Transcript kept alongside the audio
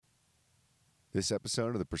This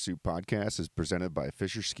episode of the Pursuit Podcast is presented by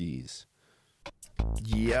Fisher Skis.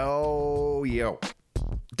 Yo.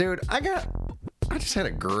 Dude, I just had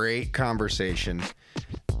a great conversation,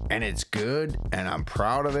 and it's good, and I'm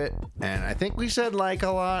proud of it, and I think we said like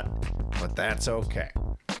a lot, but that's okay.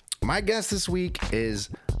 My guest this week is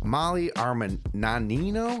Molly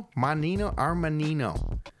Armanino.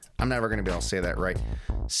 I'm never going to be able to say that right.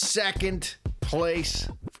 Second place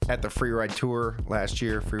at the Freeride Tour last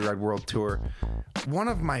year, Freeride World Tour. One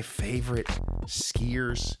of my favorite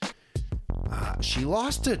skiers. She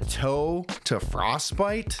lost a toe to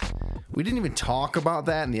frostbite. We didn't even talk about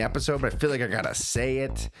that in the episode, but I feel like I gotta say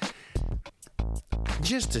it.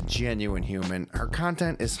 Just a genuine human. Her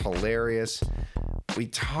content is hilarious. We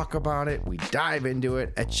talk about it. We dive into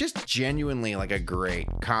it. It's just genuinely like a great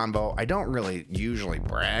convo. I don't really usually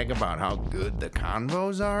brag about how good the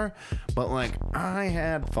convos are, but like I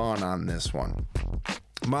had fun on this one.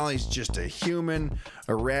 Molly's just a human,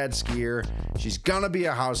 a rad skier. She's gonna be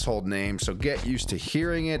a household name, so get used to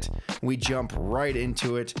hearing it. We jump right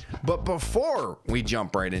into it. But before we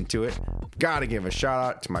jump right into it, gotta give a shout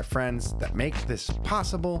out to my friends that make this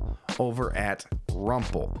possible over at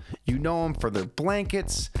Rumpel. You know them for their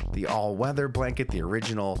blankets, the all-weather blanket, the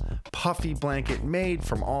original puffy blanket made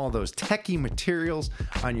from all those techie materials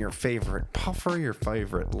on your favorite puffer, your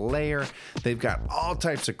favorite layer. They've got all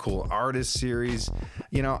types of cool artist series.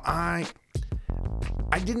 You know, I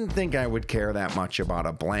didn't think I would care that much about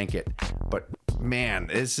a blanket, but man,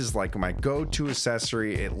 this is like my go-to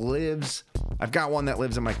accessory. It lives. I've got one that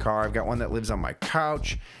lives in my car. I've got one that lives on my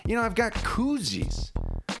couch. You know, I've got koozies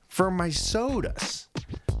for my sodas.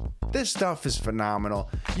 This stuff is phenomenal.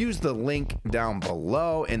 Use the link down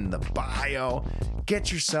below in the bio.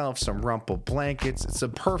 Get yourself some Rumpel blankets. It's a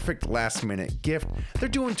perfect last-minute gift. They're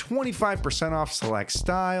doing 25% off select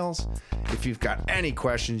styles. If you've got any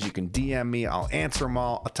questions, you can DM me. I'll answer them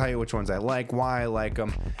all. I'll tell you which ones I like, why I like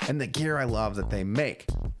them, and the gear I love that they make.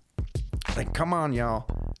 Like, come on, y'all.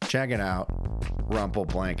 Check it out. Rumpel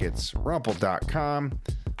blankets. Rumpel.com.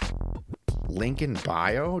 Link in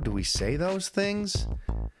bio? Do we say those things?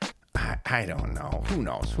 I don't know. Who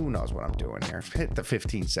knows? Who knows what I'm doing here? Hit the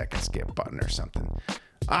 15-second skip button or something.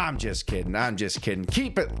 I'm just kidding.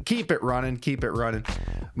 Keep it running.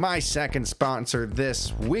 My second sponsor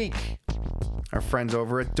this week, our friends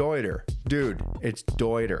over at Deuter. Dude, it's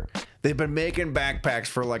Deuter. They've been making backpacks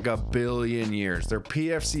for like a billion years. They're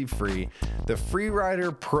PFC free. The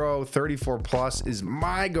Freerider Pro 34 Plus is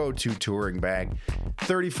my go-to touring bag.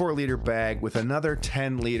 34-liter bag with another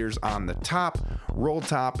 10 liters on the top. Roll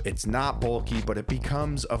top. It's not bulky, but it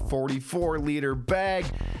becomes a 44-liter bag.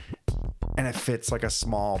 And it fits like a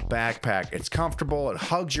small backpack. It's comfortable. It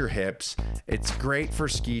hugs your hips. It's great for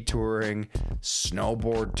ski touring,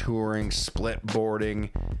 snowboard touring, split boarding.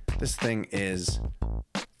 This thing is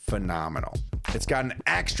phenomenal. It's got an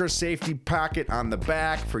extra safety pocket on the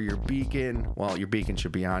back for your beacon. Well, your beacon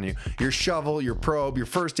should be on you. Your shovel, your probe, your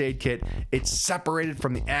first aid kit. It's separated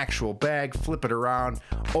from the actual bag. Flip it around,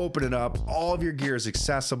 open it up. All of your gear is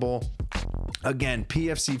accessible. Again,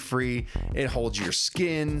 PFC free. It holds your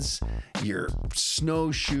skins, your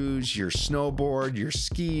snowshoes, your snowboard, your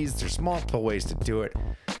skis. There's multiple ways to do it.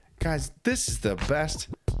 Guys, this is the best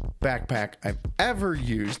backpack I've ever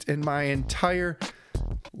used in my entire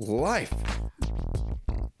life.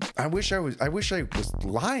 I wish I was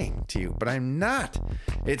lying to you, but I'm not.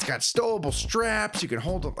 It's got stowable straps. You can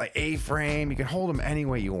hold them like A-frame. You can hold them any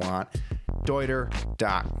way you want.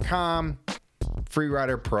 Deuter.com.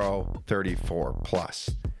 Freerider Pro 34 Plus.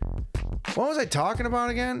 What was I talking about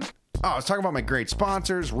again? Oh, I was talking about my great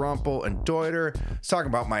sponsors, Rumpel and Deuter. I was talking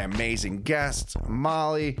about my amazing guests,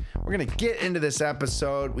 Molly. We're going to get into this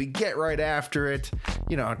episode. We get right after it.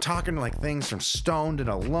 You know, talking like things from Stoned and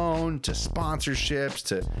Alone to sponsorships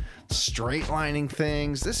to straight lining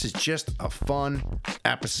things. This is just a fun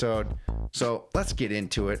episode. So let's get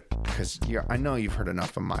into it because I know you've heard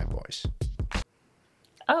enough of my voice.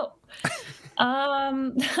 Oh,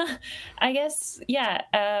 I guess, yeah.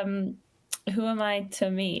 Who am I to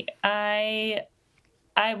meet? I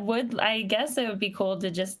guess it would be cool to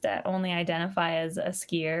just only identify as a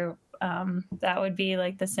skier. That would be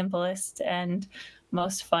like the simplest and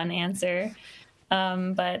most fun answer.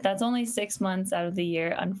 But that's only 6 months out of the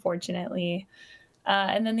year, unfortunately.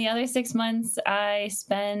 And then the other 6 months, I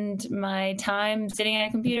spend my time sitting at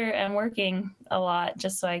a computer and working a lot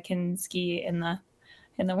just so I can ski in the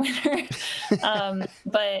winter.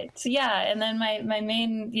 But yeah, and then my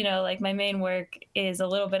main, my main work is a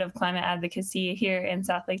little bit of climate advocacy here in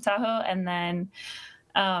South Lake Tahoe. And then,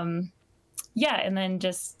 and then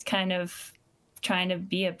just kind of trying to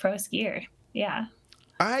be a pro skier. Yeah.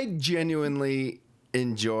 I genuinely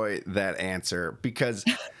enjoy that answer because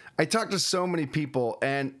I talk to so many people,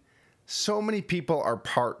 and so many people are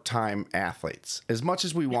part-time athletes. As much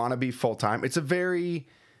as we want to be full-time, it's a 1%.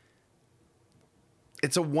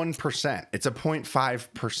 It's a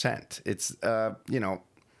 0.5%. It's,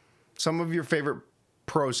 some of your favorite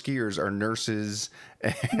pro skiers are nurses,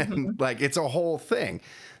 and like, it's a whole thing.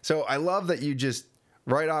 So I love that you just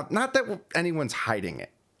right off, not that anyone's hiding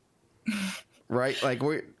it, right? Like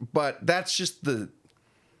but that's just the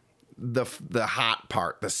hot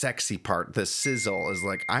part, the sexy part, the sizzle is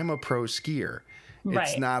like, I'm a pro skier. Right.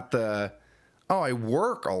 It's not I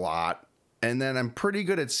work a lot and then I'm pretty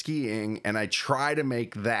good at skiing and I try to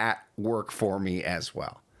make that work for me as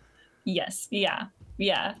well. Yes. Yeah.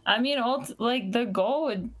 Yeah. I mean, like the goal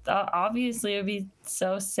would obviously it would be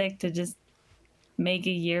so sick to just make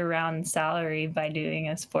a year-round salary by doing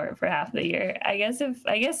a sport for half the year. I guess some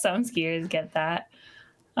skiers get that,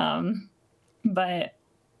 but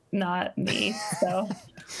not me. So,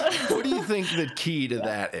 what do you think the key to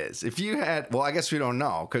that is? If you had, well, I guess we don't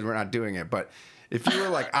know because we're not doing it. But if you were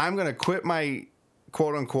like, I'm going to quit my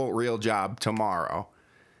quote-unquote real job tomorrow,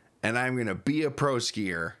 and I'm going to be a pro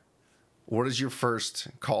skier, what is your first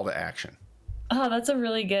call to action? Oh, that's a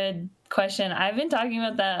really good question. I've been talking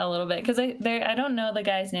about that a little bit because I don't know the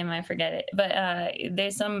guy's name. I forget it. But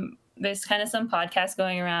there's kind of some podcast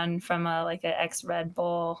going around from like an ex-Red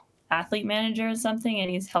Bull athlete manager or something, and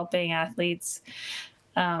he's helping athletes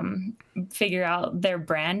figure out their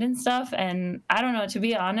brand and stuff. And I don't know, to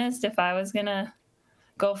be honest, if I was gonna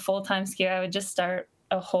go full-time skier, I would just start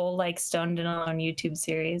a whole like Stoned and Alone YouTube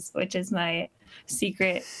series, which is my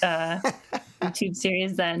secret YouTube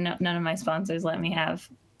series that none of my sponsors let me have.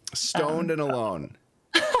 Stoned and Alone.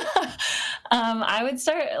 I would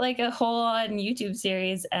start like a whole on YouTube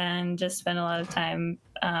series and just spend a lot of time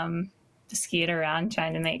skiing around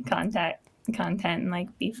trying to make content and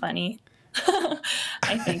like be funny.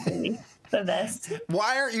 I think would be the best.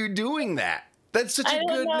 Why aren't you doing that? That's such a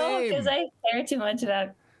good name. Because I care too much about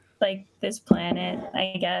like this planet,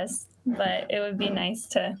 I guess. But it would be nice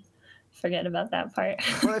to forget about that part.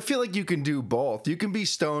 But I feel like you can do both. You can be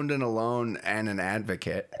stoned and alone and an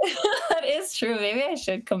advocate. That is true. Maybe I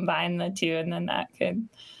should combine the two, and then that could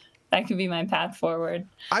be my path forward.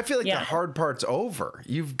 I feel like the hard part's over.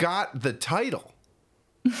 You've got the title.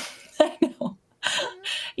 I know.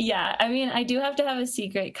 Yeah, I mean, I do have to have a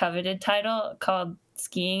secret coveted title called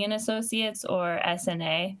Skiing and Associates, or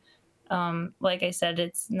SNA. Like I said,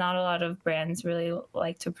 it's not a lot of brands really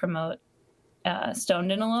like to promote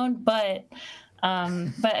Stoned and Alone, but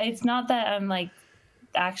it's not that I'm like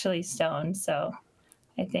actually stoned, so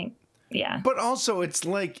I think, yeah. But also, it's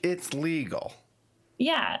like, it's legal.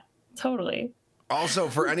 Yeah, totally. Also,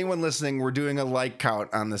 for anyone listening, we're doing a like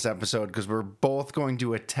count on this episode because we're both going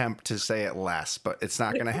to attempt to say it less, but it's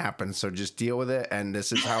not going to happen. So just deal with it, and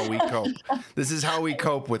this is how we cope. This is how we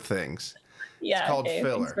cope with things. Yeah, it's called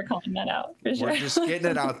filler. Thanks for calling that out. For sure. We're just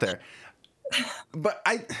getting it out there. But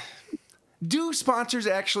do sponsors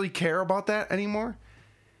actually care about that anymore?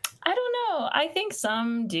 I don't know. I think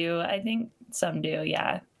some do.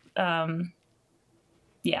 Yeah.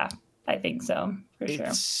 Yeah, I think so, for sure.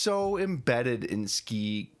 It's so embedded in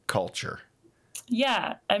ski culture.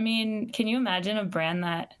 Yeah. I mean, can you imagine a brand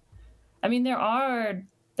that, I mean, there are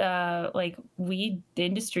like weed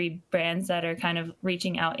industry brands that are kind of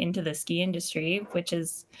reaching out into the ski industry, which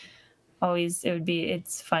is always,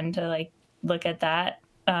 it's fun to like look at that.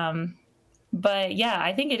 But yeah,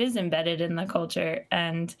 I think it is embedded in the culture,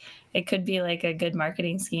 and it could be like a good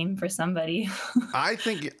marketing scheme for somebody. I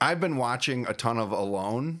think I've been watching a ton of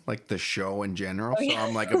Alone, like the show in general. So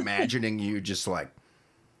I'm like imagining you just like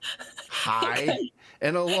high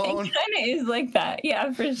and alone. It kind of is like that.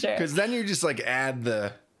 Yeah, for sure. Because then you just like add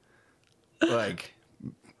the, like,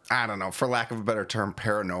 I don't know, for lack of a better term,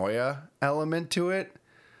 paranoia element to it.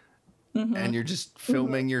 Mm-hmm. And you're just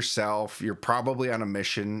filming yourself. You're probably on a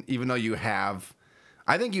mission, even though you have,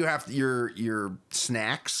 I think you have your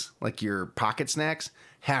snacks, like your pocket snacks,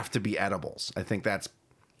 have to be edibles. I think that's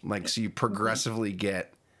like, so you progressively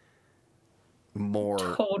get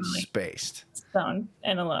more spaced. Stoned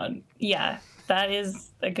and alone. Yeah, that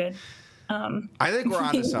is a good. I think we're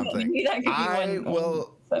onto something. I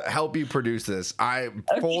will help you produce this.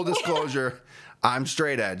 Full disclosure. I'm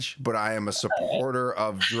straight edge, but I am a supporter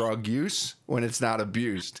of drug use when it's not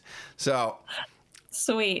abused. So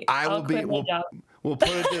sweet. We'll put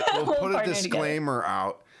a disclaimer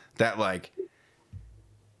out that like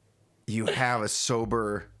you have a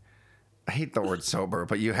sober, I hate the word sober,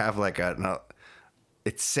 but you have like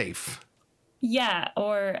it's safe. Yeah,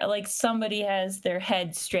 or like somebody has their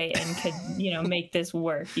head straight and could, make this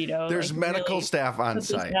work, There's like medical really staff on put this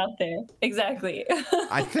site. out there. Exactly.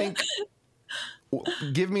 I think.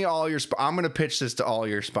 Give me all your. I'm going to pitch this to all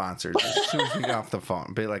your sponsors as soon as we get off the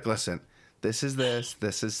phone. Be like, listen, this is this.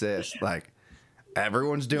 This is this. Like,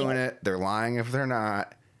 everyone's doing it. They're lying if they're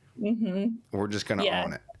not. Mm-hmm. We're just going to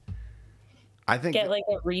own it. I think Get like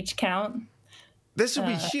a reach count. this would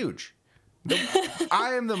be huge.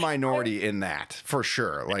 I am the minority in that for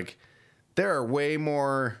sure. Like, there are way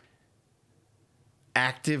more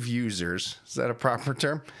active users. Is that a proper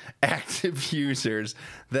term? Active users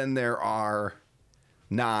than there are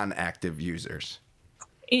non-active users.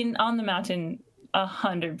 On the mountain,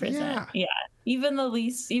 100%. Yeah. Even the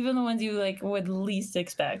ones you like would least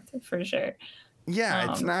expect, for sure.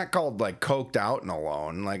 Yeah, it's not called like coked out and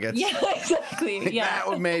alone. Like it's exactly. Yeah, that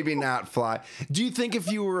would maybe not fly. Do you think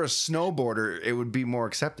if you were a snowboarder, it would be more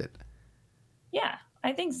accepted? Yeah,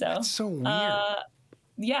 I think so. That's so weird.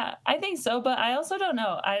 Yeah, I think so, but I also don't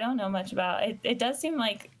know. I don't know much about it. It does seem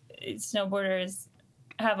like snowboarders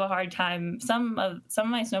have a hard time. Some of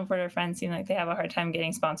my snowboarder friends seem like they have a hard time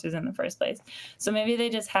getting sponsors in the first place. So maybe they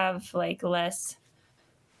just have like less.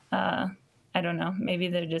 I don't know. Maybe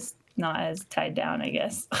they're just not as tied down, I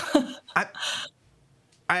guess. I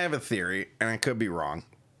have a theory, and I could be wrong.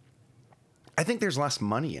 I think there's less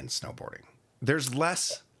money in snowboarding. There's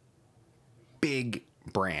less big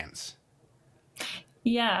brands.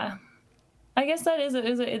 Yeah, I guess that is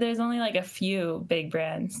there's only like a few big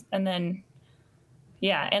brands, and then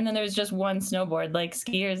there's just one snowboard. Like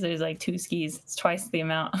skiers, there's like 2 skis. It's twice the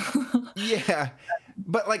amount. Yeah,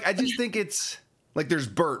 but like I just think it's like there's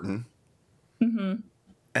Burton, and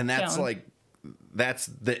that's Jones. that's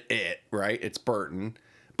it, right? It's Burton,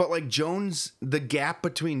 but like Jones, the gap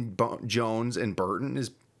between Jones and Burton is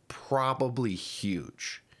probably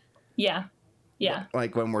huge. Yeah.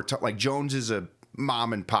 Like when we're like Jones is a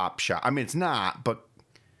mom and pop shop. I mean, it's not, but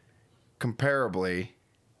comparably.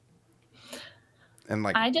 And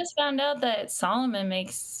like, I just found out that Solomon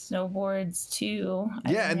makes snowboards too.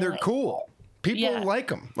 and they're cool. People like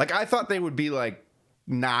them. Like I thought they would be like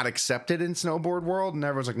not accepted in snowboard world, and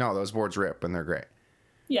everyone's like, no, those boards rip and they're great.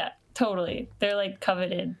 Yeah, totally. They're like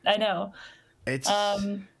coveted. I know. It's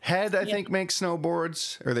Head, I think, makes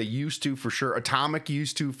snowboards, or they used to for sure. Atomic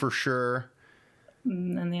used to for sure.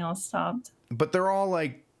 And then they all stopped. But they're all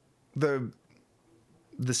like the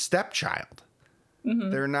stepchild.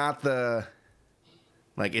 They're not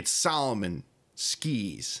like it's Solomon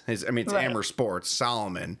skis. It's Right. Amer Sports,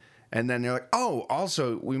 Solomon. And then they're like, oh,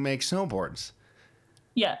 also we make snowboards.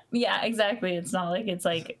 Yeah, exactly. It's not like it's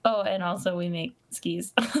like, oh, and also we make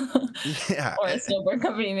skis. Yeah. Or a snowboard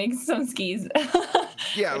company makes some skis.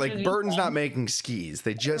 Yeah, like Burton's not making skis.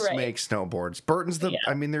 They just make snowboards. Burton's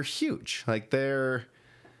they're huge. Like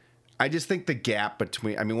I just think the gap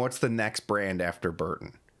between, what's the next brand after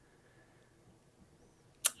Burton?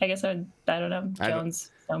 I guess I don't know.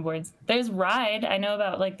 Jones snowboards. There's Ride. I know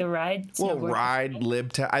about like the Ride snowboard. Well, Ride,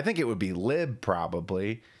 Lib. I think it would be Lib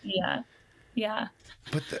probably. Yeah.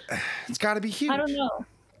 But it's got to be huge. I don't know.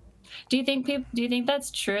 Do you think that's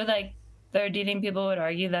true? Like, or do you think people would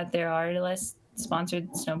argue that there are less sponsored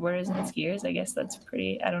snowboarders and skiers? I guess that's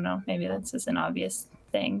pretty. I don't know. Maybe that's just an obvious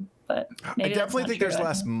thing, but maybe I definitely think there's true.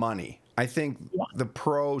 less money. I think the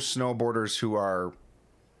pro snowboarders who are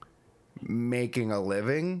making a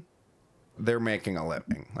living, they're making a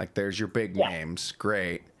living. Like there's your big names,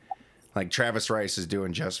 great. Like Travis Rice is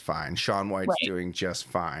doing just fine. Shaun White's doing just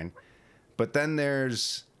fine. But then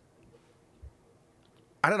there's,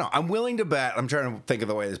 I don't know. I'm willing to bet. I'm trying to think of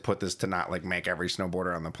the way to put this to not like make every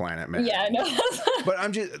snowboarder on the planet mad. Yeah, I know. But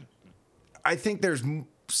I think there's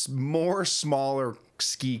more smaller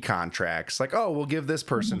ski contracts. Like, oh, we'll give this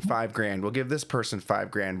person $5,000. We'll give this person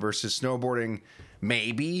 $5,000 versus snowboarding.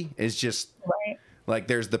 Maybe is just like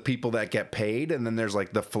there's the people that get paid, and then there's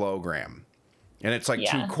like the flowgram. And it's like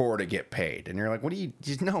 2 core to get paid. And you're like, what do you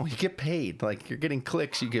get paid. Like you're getting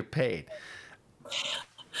clicks, you get paid.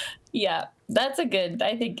 Yeah,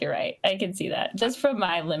 I think you're right. I can see that. Just from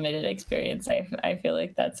my limited experience, I feel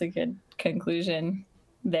like that's a good conclusion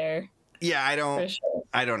there. Yeah, I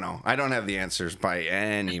don't know. I don't have the answers by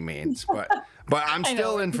any means, but I'm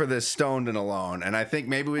still in for this stoned and alone. And I think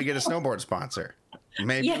maybe we get a snowboard sponsor.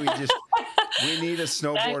 Maybe we need a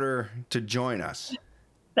snowboarder to join us.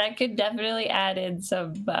 That could definitely add in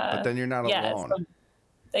some. But then you're not alone.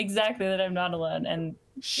 Exactly, that I'm not alone, and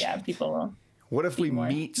people will. What if we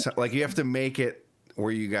meet? Like you have to make it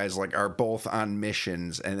where you guys like are both on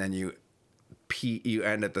missions, and then you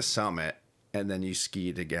end at the summit, and then you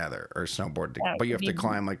ski together or snowboard That but you would have to be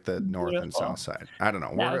climb like the north and beautiful. south side. I don't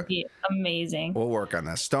know. That would be amazing. We'll work on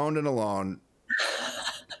this. Stoned and Alone.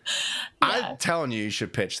 Yeah. I'm telling you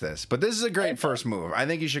should pitch this, but this is a great first move. I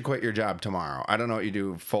think you should quit your job tomorrow. I don't know what you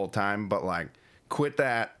do full time, but like quit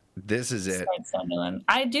that. This is it.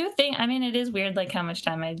 I do think, I mean, it is weird like how much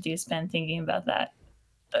time I do spend thinking about that.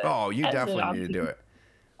 Oh, you definitely need to do it.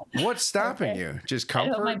 What's stopping you? Just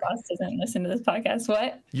comfort? I hope my boss doesn't listen to this podcast.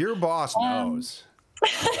 What? Your boss knows.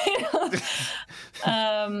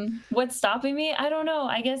 What's stopping me? I don't know.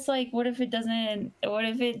 I guess like what if it doesn't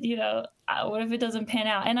pan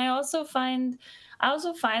out? And I also find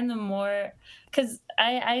the more, because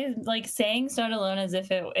I like saying Stoned Alone as if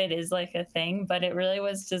it is like a thing, but it really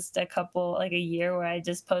was just a year where I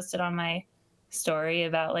just posted on my story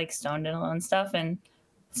about like Stoned and Alone stuff, and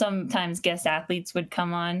sometimes guest athletes would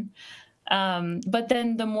come on. But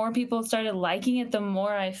then the more people started liking it, the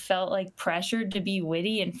more I felt like pressured to be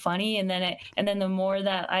witty and funny. And then the more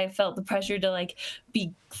that I felt the pressure to like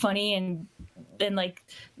be funny and then like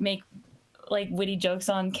make like witty jokes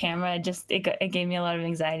on camera, it gave me a lot of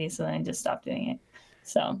anxiety. So then I just stopped doing it.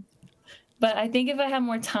 So, but I think if I had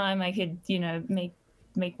more time, I could,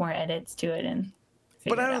 make more edits to it and.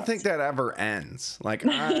 But I don't think that ever ends. Like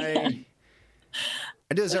I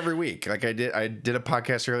do this every week. Like I did a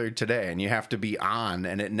podcast earlier today, and you have to be on,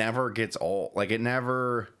 and it never gets old. Like it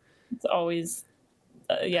never. It's always,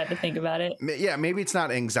 you have to think about it. Yeah, maybe it's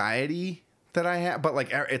not anxiety that I have, but like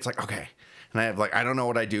it's like okay, and I have like I don't know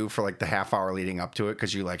what I do for like the half hour leading up to it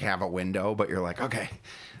because you like have a window, but you're like okay,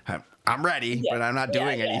 I'm ready, but I'm not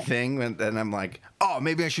doing anything, and then I'm like oh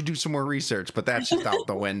maybe I should do some more research, but that's just out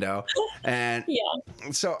the window, and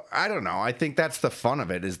so I don't know. I think that's the fun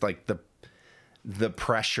of it is like the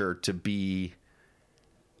pressure to be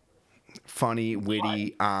funny,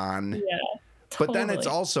 witty on. Yeah, totally. But then it's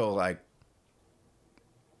also like,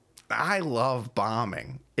 I love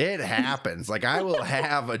bombing. It happens. Like I will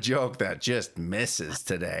have a joke that just misses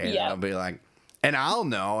today. And I'll be like, and I'll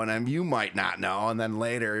know, and you might not know. And then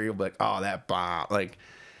later you'll be like, oh, that bomb. Like,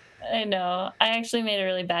 I know. I actually made a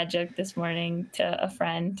really bad joke this morning to a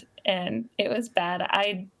friend, and it was bad.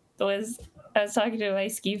 I was talking to my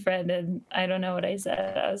ski friend, and I don't know what I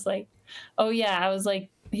said. I was like, oh yeah.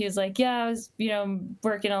 He was like, yeah, I was,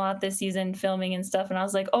 working a lot this season, filming and stuff. And I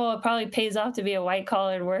was like, oh, it probably pays off to be a white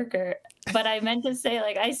collared worker. But I meant to say,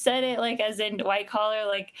 like, I said it like as in white collar,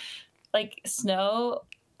 like snow.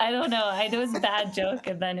 I don't know. It was a bad joke.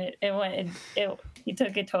 And then he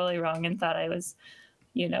took it totally wrong and thought I was,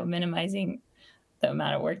 minimizing the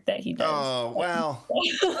amount of work that he does. Oh, well.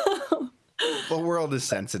 The world is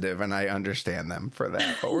sensitive, and I understand them for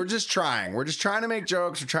that. But we're just trying. We're just trying to make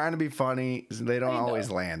jokes. We're trying to be funny. They don't always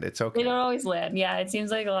land. It's okay. They don't always land. Yeah, it seems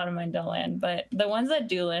like a lot of mine don't land. But the ones that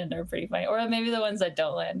do land are pretty funny. Or maybe the ones that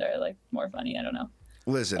don't land are, like, more funny. I don't know.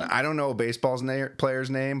 Listen, I don't know a baseball player's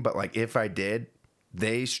name, but, like, if I did,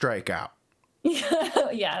 they strike out.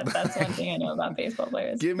 Yeah, that's one thing I know about baseball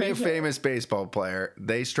players. Give me a famous baseball player.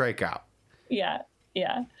 They strike out. Yeah.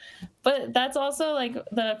 But that's also like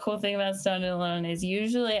the cool thing about Stoned and Alone is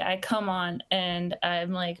usually I come on and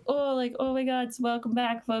I'm like, oh my God, welcome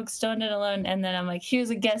back, folks, Stoned and Alone. And then I'm like, here's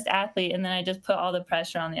a guest athlete. And then I just put all the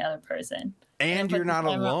pressure on the other person. And you're not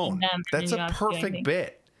alone. That's a perfect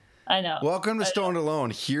bit. I know. Welcome to Stoned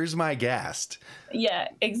Alone. Here's my guest. Yeah,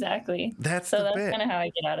 exactly. That's kind bit. of how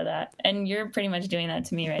I get out of that. And you're pretty much doing that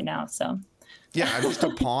to me right now. So. Yeah, I'm just a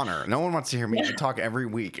pawner. No one wants to hear me. I talk every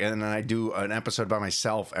week, and then I do an episode by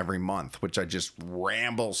myself every month, which I just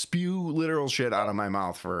spew literal shit out of my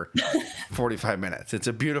mouth for 45 minutes. It's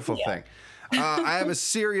a beautiful thing. I have a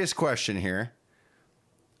serious question here.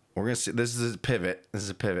 We're gonna see. This is a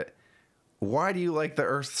pivot. Why do you like the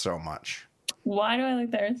Earth so much? Why do I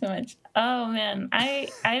like the Earth so much? Oh man, I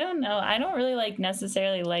don't know. I don't really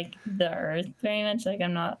necessarily like the Earth very much. Like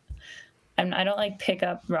I don't like pick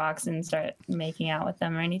up rocks and start making out with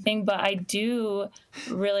them or anything, but I do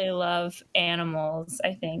really love animals,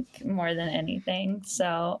 I think, more than anything.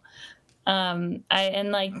 So,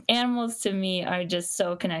 animals to me are just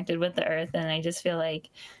so connected with the earth. And I just feel like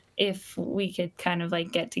if we could kind of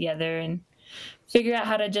like get together and figure out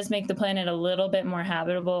how to just make the planet a little bit more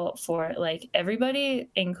habitable for like everybody,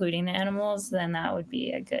 including the animals, then that would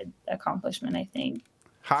be a good accomplishment, I think.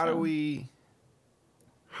 How do we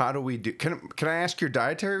do? Can I ask your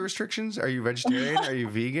dietary restrictions? Are you vegetarian? Are you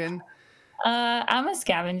vegan? I'm a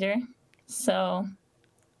scavenger, so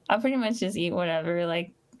I'll pretty much just eat whatever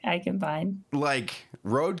like I can find. Like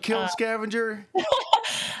roadkill scavenger?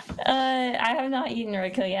 I have not eaten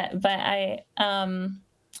roadkill yet, but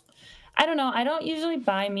I don't know. I don't usually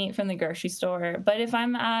buy meat from the grocery store, but if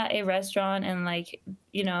I'm at a restaurant and like,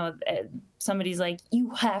 somebody's like,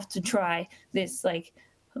 you have to try this like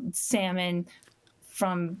salmon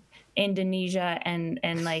from Indonesia and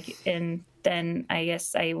then I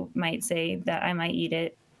guess I might say that I might eat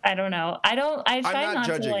it. I don't know. I I'm try not not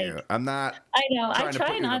to judging like you. I'm not I know. I trying to try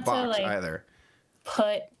put you in a not to box like either.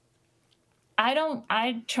 put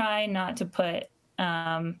I try not to put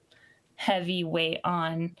heavy weight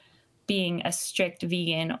on being a strict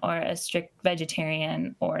vegan or a strict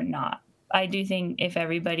vegetarian or not. I do think if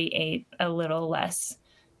everybody ate a little less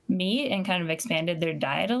meat and kind of expanded their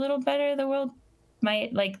diet a little better, the world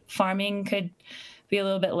might like farming could be a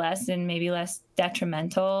little bit less and maybe less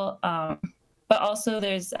detrimental. But also,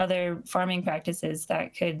 there's other farming practices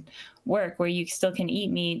that could work where you still can eat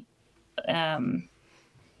meat, but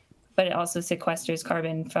it also sequesters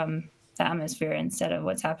carbon from the atmosphere instead of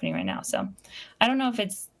what's happening right now. So I don't know if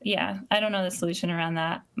I don't know the solution around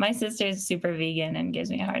that. My sister is super vegan and gives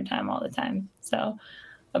me a hard time all the time. So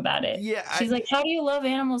about it. Yeah, She's like, how do you love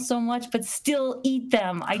animals so much but still eat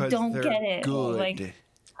them? I 'cause don't they're get it. good. Like,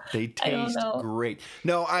 They I don't taste know. great.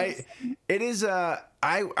 No, it is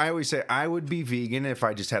I always say I would be vegan if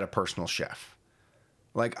I just had a personal chef.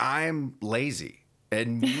 Like I'm lazy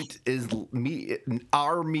and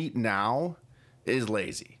our meat now is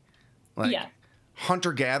lazy. Like Yeah.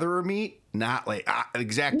 hunter gatherer meat, not like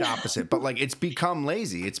exact opposite, but like it's become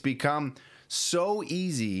lazy. It's become so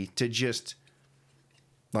easy to just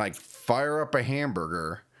like fire up a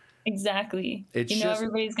hamburger. Exactly. It's you know, just-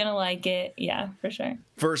 everybody's going to like it. Yeah, for sure.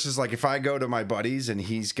 Versus like if I go to my buddies and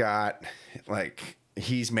he's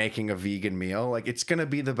making a vegan meal, like it's going to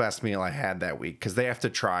be the best meal I had that week because they have to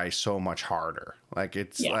try so much harder. Like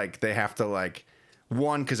it's like they have to like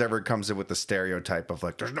one, because everyone comes in with the stereotype of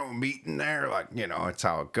like, there's no meat in there. Like, it's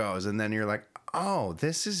how it goes. And then you're like, oh,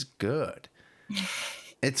 this is good.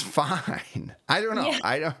 It's fine. I don't know.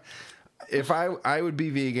 Yeah. If I would be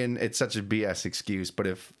vegan, it's such a BS excuse. But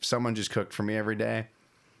if someone just cooked for me every day,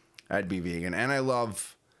 I'd be vegan. And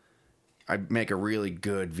I make a really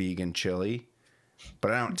good vegan chili,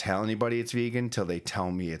 but I don't tell anybody it's vegan till they tell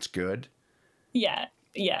me it's good. Yeah.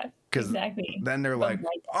 Yeah. 'Cause exactly. Then they're like,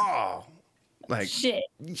 oh, like shit.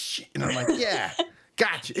 And I'm like, yeah,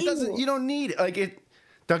 gotcha. It doesn't, you don't need it. Like it,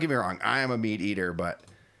 don't get me wrong. I am a meat eater, but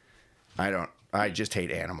I just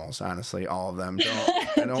hate animals, honestly. All of them.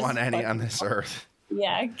 I don't want any on this earth.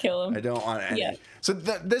 Yeah, kill them. I don't want any. Yeah. So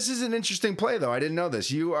this is an interesting play, though. I didn't know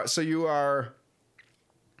this. You're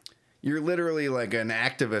literally like an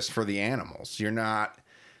activist for the animals.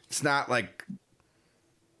 It's not like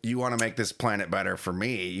you want to make this planet better for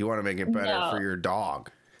me. You want to make it better for your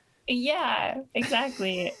dog. Yeah,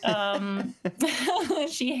 exactly.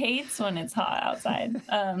 She hates when it's hot outside.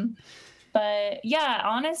 But yeah,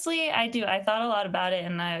 honestly, I do. I thought a lot about it,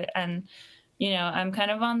 and I'm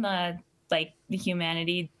kind of on the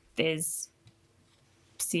humanity is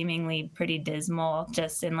seemingly pretty dismal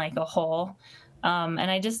just in like a whole. And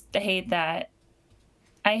I just hate that.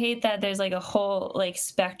 I hate that there's like a whole like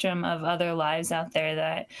spectrum of other lives out there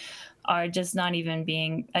that are just not even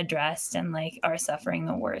being addressed and like are suffering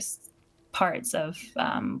the worst parts of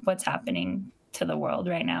what's happening to the world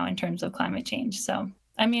right now in terms of climate change. So,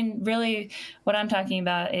 I mean, really what I'm talking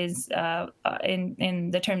about is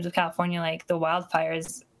in the terms of California, like the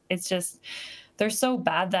wildfires, it's just, they're so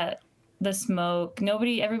bad that the smoke,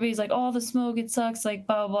 everybody's like, oh, the smoke, it sucks, like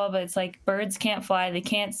blah, blah, blah. But it's like birds can't fly, they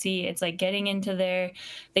can't see. It's like getting into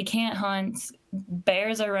they can't hunt.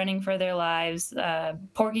 Bears are running for their lives.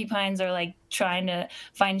 Porcupines are like trying to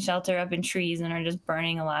find shelter up in trees and are just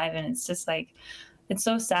burning alive. And it's just like, it's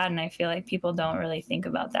so sad. And I feel like people don't really think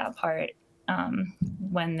about that part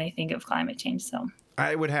when they think of climate change. So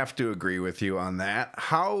I would have to agree with you on that.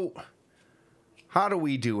 How do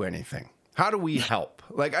we do anything? How do we help?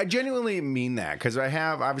 Like, I genuinely mean that because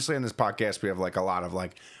obviously on this podcast, we have like a lot of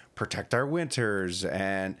like protect our winters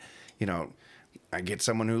and, I get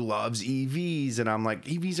someone who loves EVs and I'm like,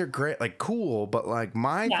 EVs are great, like cool. But like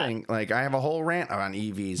my thing, like I have a whole rant on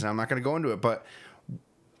EVs and I'm not going to go into it, but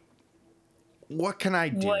what can I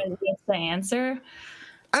do? What is the answer?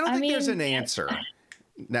 I don't think there's an answer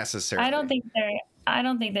necessarily. I don't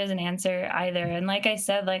think there's an answer either. And like I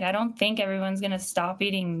said, like I don't think everyone's gonna stop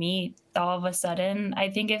eating meat all of a sudden. I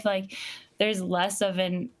think if like there's less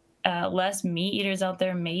meat eaters out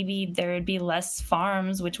there, maybe there would be less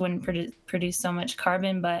farms, which wouldn't produce so much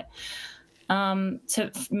carbon. But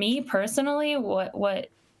to me personally, what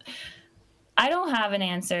I don't have an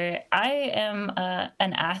answer. I am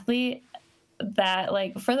an athlete that,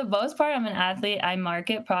 like, for the most part, I'm an athlete. I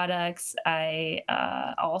market products. I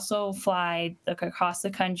also fly across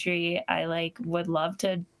the country. I like would love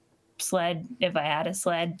to sled if I had a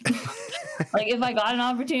sled. Like if I got an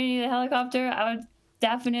opportunity to helicopter, I would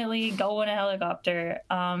definitely go in a helicopter.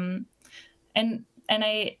 And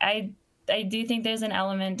I do think there's an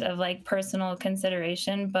element of like personal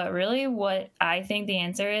consideration, but really what I think the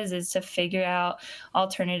answer is to figure out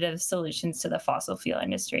alternative solutions to the fossil fuel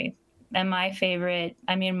industry. And my favorite,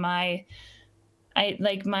 I mean, I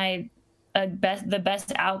like my the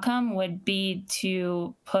best outcome would be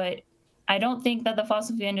to put. I don't think that the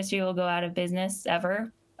fossil fuel industry will go out of business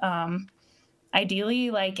ever.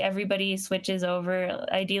 Ideally, like everybody switches over.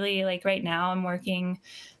 Ideally, like right now, I'm working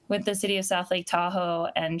with the city of South Lake Tahoe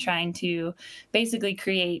and trying to basically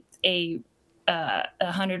create a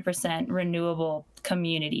 100% renewable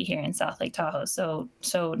community here in South Lake Tahoe. So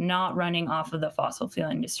not running off of the fossil fuel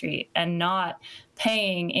industry and not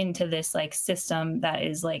paying into this like system that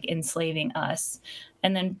is like enslaving us,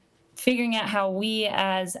 and then figuring out how we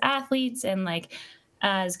as athletes and like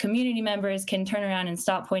as community members can turn around and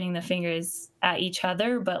stop pointing the fingers at each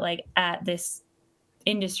other, but like at this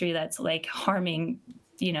industry that's like harming,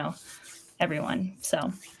 everyone.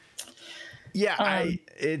 So yeah,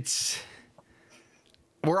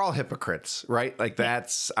 we're all hypocrites, right? Like I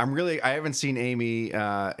haven't seen Amy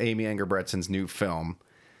Engerbretsen's new film.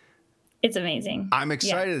 It's amazing. I'm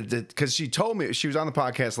excited because she told me, she was on the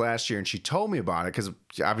podcast last year and she told me about it because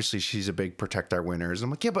obviously she's a big Protect Our Winners.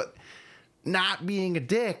 I'm like, yeah, but not being a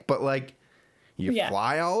dick, but like you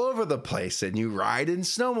fly all over the place and you ride in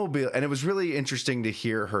snowmobile. And it was really interesting to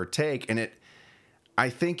hear her take. And I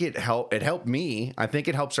think it helped me. I think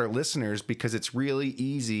it helps our listeners because it's really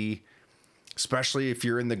easy, especially if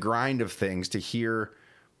you're in the grind of things, to hear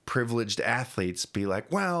privileged athletes be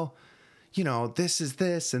like, well, this is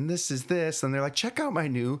this and this is this. And they're like, check out my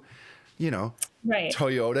new,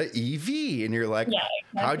 Toyota EV. And you're like, exactly.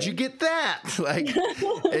 How'd you get that? Like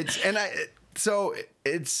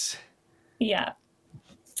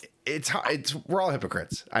we're all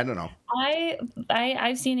hypocrites. I don't know.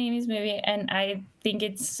 I've seen Amy's movie and I think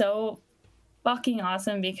it's so fucking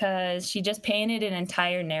awesome because she just painted an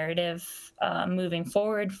entire narrative moving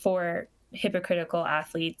forward for hypocritical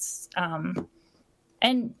athletes.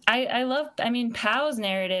 And I love, Pow's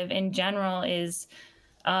narrative in general is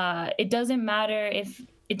it doesn't matter if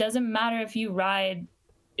you ride,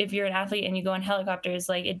 if you're an athlete and you go in helicopters,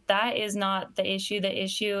 like that is not the issue. The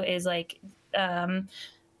issue is like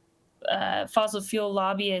fossil fuel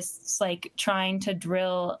lobbyists like trying to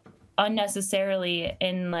drill unnecessarily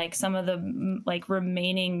in like some of the like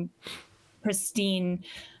remaining pristine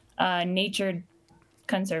nature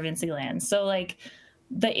conservancy lands. So like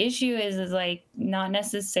the issue is like not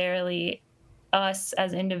necessarily us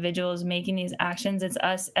as individuals making these actions. It's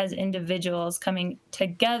us as individuals coming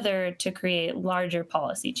together to create larger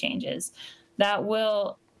policy changes that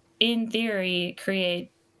will, in theory,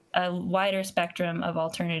 create a wider spectrum of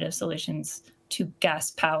alternative solutions to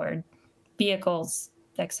gas-powered vehicles,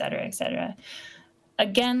 et cetera, et cetera.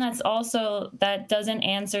 Again, that doesn't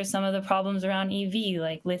answer some of the problems around EV,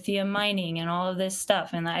 like lithium mining and all of this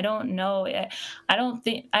stuff. And I don't know,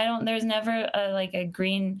 there's never a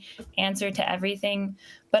green answer to everything.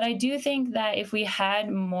 But I do think that if we had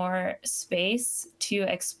more space to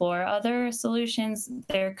explore other solutions,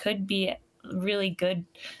 there could be really good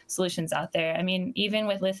solutions out there. I mean, even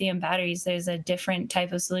with lithium batteries, there's a different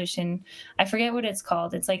type of solution. I forget what it's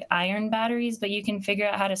called. It's like iron batteries, but you can figure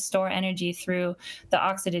out how to store energy through the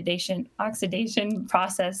oxidation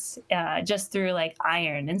process, just through like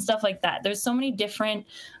iron and stuff like that. There's so many different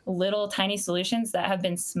little tiny solutions that have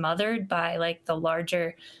been smothered by like the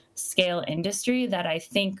larger scale industry that I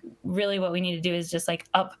think really what we need to do is just like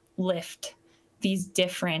uplift these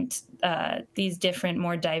different,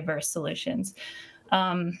 more diverse solutions.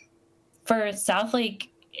 For South Lake,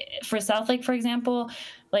 for example,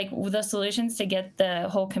 like the solutions to get the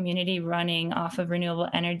whole community running off of renewable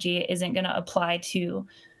energy isn't going to apply to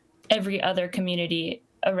every other community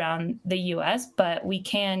around the U.S., but we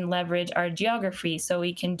can leverage our geography. So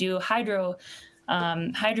we can do hydro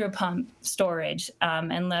pump storage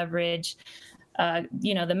and leverage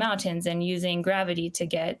the mountains and using gravity to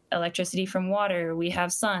get electricity from water. We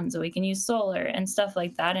have sun, so we can use solar and stuff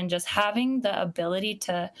like that. And just having the ability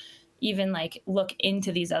to even like look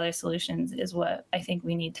into these other solutions is what I think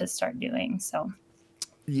we need to start doing. So,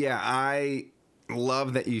 yeah, I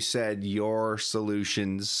love that you said your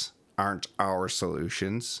solutions aren't our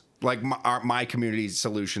solutions. Like my community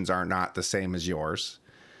solutions are not the same as yours.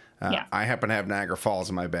 Yeah. I happen to have Niagara Falls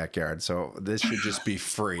in my backyard, so this should just be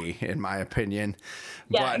free, in my opinion.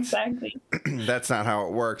 Yeah, But exactly. that's not how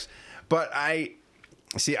it works. But I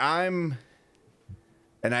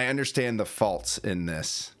understand the faults in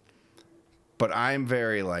this, but I'm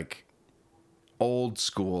very like old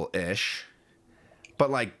school-ish,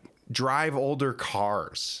 but like drive older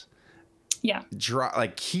cars. Yeah.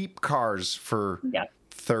 Keep cars for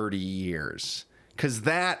 30 years, because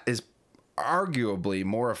that is arguably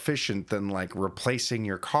more efficient than like replacing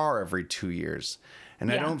your car every 2 years.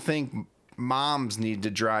 And I don't think moms need to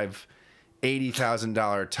drive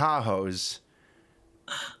 $80,000 Tahoes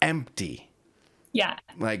empty. Yeah.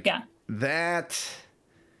 That.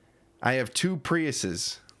 I have 2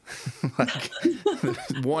 Priuses. Like,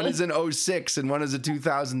 one is an 06 and one is a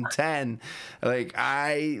 2010. Like,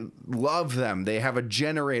 I love them. They have a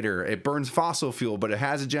generator. It burns fossil fuel, but it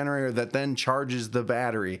has a generator that then charges the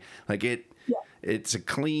battery. Like, it's a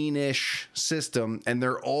clean-ish system, and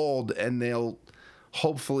they're old, and they'll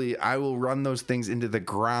hopefully I will run those things into the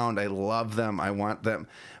ground. I love them. I want them.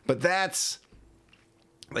 But that's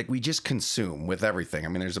like, we just consume with everything. I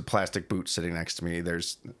mean, there's a plastic boot sitting next to me.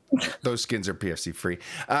 Those skins are PFC free.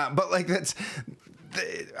 But like,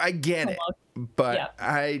 I get it. But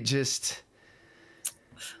I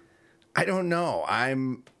don't know. I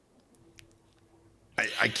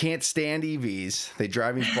can't stand EVs. They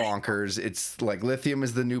drive me bonkers. It's like lithium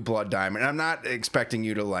is the new blood diamond. I'm not expecting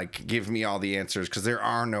you to like give me all the answers, because there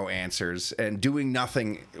are no answers. And doing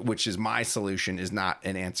nothing, which is my solution, is not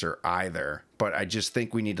an answer either. But I just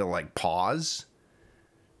think we need to like pause,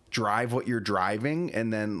 drive what you're driving,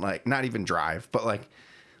 and then like not even drive, but like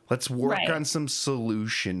let's work on some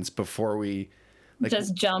solutions before we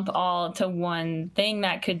just jump all to one thing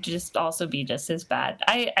that could just also be just as bad.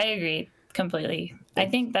 I agree completely. I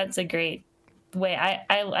think that's a great way.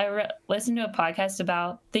 I listened to a podcast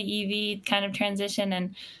about the EV kind of transition,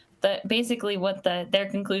 and basically what their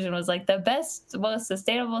conclusion was like, the best, most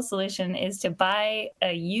sustainable solution is to buy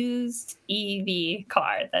a used EV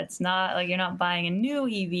car. That's not like, you're not buying a new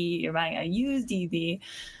EV, you're buying a used EV.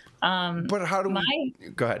 But how do we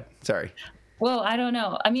go ahead? Sorry. Well, I don't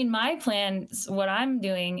know. I mean, my plan, what I'm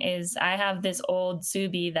doing is I have this old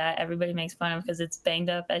Subi that everybody makes fun of because it's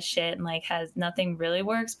banged up as shit and like has nothing really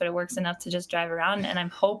works, but it works enough to just drive around. And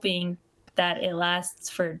I'm hoping that it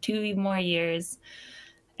lasts for 2 more years.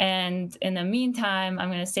 And in the meantime, I'm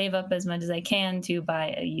going to save up as much as I can to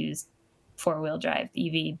buy a used 4-wheel drive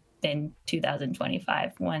EV in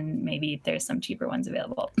 2025, when maybe there's some cheaper ones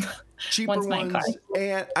available. Cheaper ones.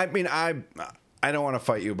 And I mean, I don't want to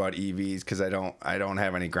fight you about EVs because I don't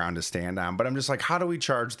have any ground to stand on, but I'm just like, how do we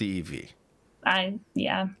charge the EV?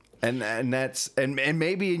 And that's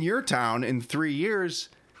maybe in your town in 3 years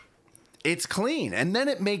it's clean, and then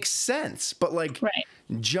it makes sense. But like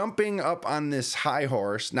jumping up on this high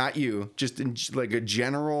horse, not you, just in like a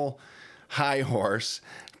general high horse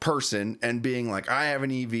person, and being like, I have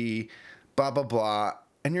an EV, blah blah blah.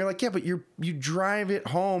 And you're like, yeah, but you drive it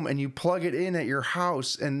home and you plug it in at your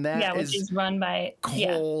house, and that which is run by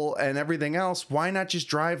coal and everything else. Why not just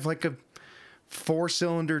drive like a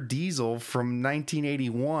 4-cylinder diesel from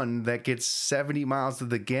 1981 that gets 70 miles to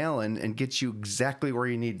the gallon and gets you exactly where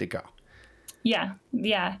you need to go? Yeah.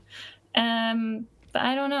 But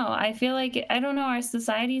I don't know. I feel like, I don't know, our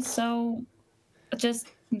society's so just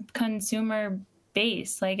consumer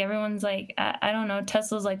base. Like, everyone's like, I don't know,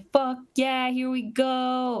 Tesla's like, fuck yeah, here we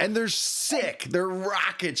go. And they're sick. They're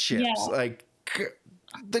rocket ships. Like,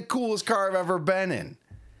 the coolest car I've ever been in.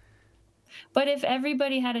 But if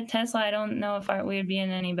everybody had a Tesla, I don't know if we would be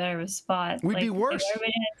in any better of a spot. We'd be worse. If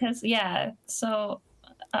everybody had a Tesla, so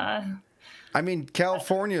I mean,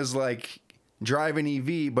 California's like, drive an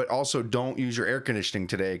EV, but also don't use your air conditioning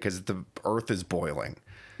today because the earth is boiling.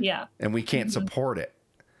 Yeah. And we can't support it.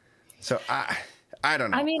 So I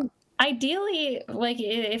don't know. I mean, ideally, like,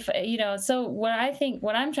 if, so what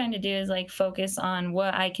I'm trying to do is like focus on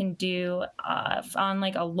what I can do on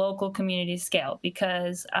like a local community scale,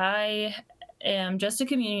 because I am just a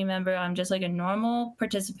community member. I'm just like a normal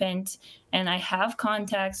participant, and I have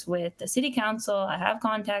contacts with the city council. I have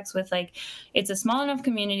contacts with, like, it's a small enough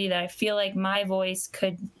community that I feel like my voice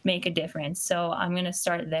could make a difference. So I'm going to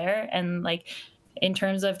start there. And like, in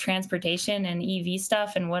terms of transportation and EV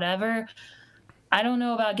stuff and whatever, I don't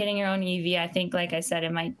know about getting your own EV. I think, like I said,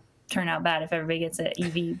 it might turn out bad if everybody gets an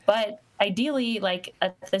EV. But ideally, like,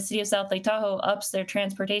 the city of South Lake Tahoe ups their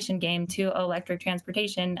transportation game to electric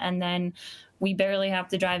transportation, and then we barely have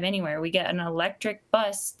to drive anywhere. We get an electric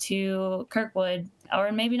bus to Kirkwood,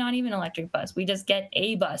 or maybe not even electric bus. We just get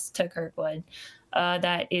a bus to Kirkwood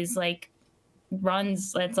that is like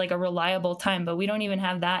runs, it's like a reliable time, but we don't even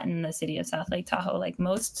have that in the city of South Lake Tahoe. Like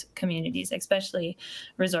most communities, especially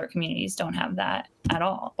resort communities, don't have that at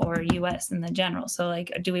all, or US in the general. So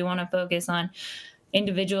like, do we want to focus on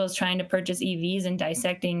individuals trying to purchase EVs and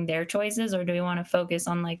dissecting their choices, or do we want to focus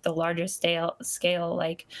on like the larger scale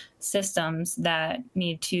like systems that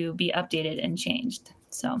need to be updated and changed?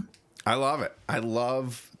 So I love it.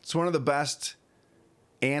 It's one of the best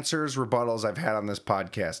answers, rebuttals I've had on this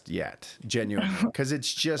podcast yet, genuinely, because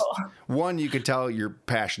it's just one, you could tell you're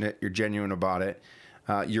passionate, you're genuine about it,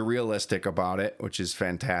 you're realistic about it, which is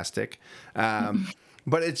fantastic.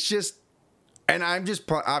 But it's just, and I'm just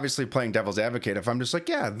obviously playing devil's advocate. If I'm just like,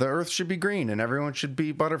 yeah, the earth should be green and everyone should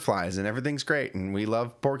be butterflies and everything's great and we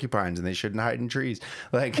love porcupines and they shouldn't hide in trees.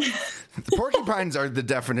 Like, the porcupines are the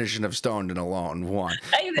definition of stoned and alone. One,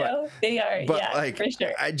 I know they are, but yeah, like, for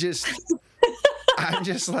sure. I'm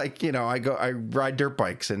just like, I ride dirt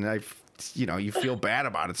bikes and you feel bad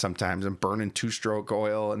about it sometimes. I'm burning 2-stroke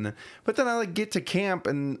oil but then I like get to camp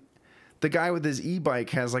and the guy with his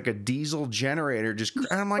e-bike has like a diesel generator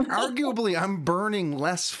and I'm like, arguably I'm burning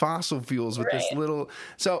less fossil fuels with this little,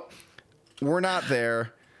 so we're not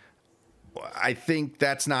there. I think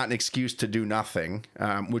that's not an excuse to do nothing,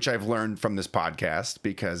 which I've learned from this podcast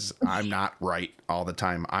because I'm not right all the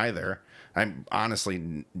time either. I'm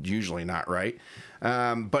honestly usually not right.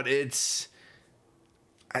 But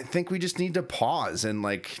I think we just need to pause and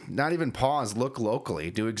like, not even pause, look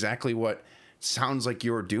locally, do exactly what sounds like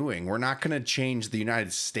you're doing. We're not going to change the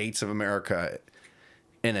United States of America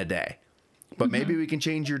in a day, but maybe we can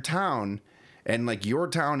change your town, and like your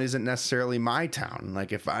town isn't necessarily my town.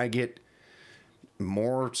 Like if I get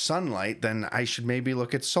more sunlight, then I should maybe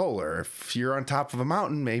look at solar. If you're on top of a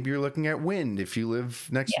mountain, maybe you're looking at wind. If you live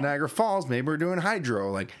next to Niagara Falls, maybe we're doing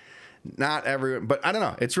hydro. Like, not everyone, but I don't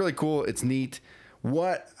know. It's really cool. It's neat.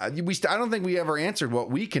 I don't think we ever answered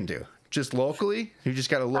what we can do. Just locally? You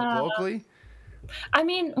just got to look locally? I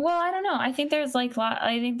mean, well, I don't know. I think there's like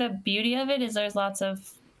I think the beauty of it is there's lots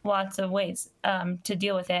of ways to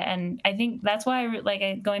deal with it, and I think that's why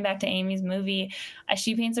going back to Amy's movie,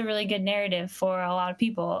 she paints a really good narrative for a lot of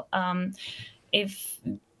people. If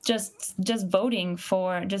just voting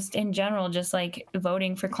for, just in general, just like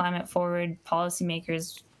voting for climate forward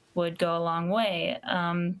policymakers would go a long way.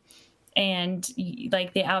 And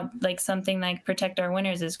like something like Protect Our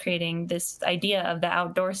Winters is creating this idea of the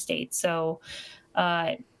outdoor state. So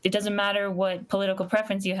it doesn't matter what political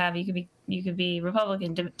preference you have. You could be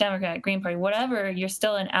Republican, Democrat, Green Party, whatever. You're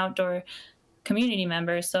still an outdoor community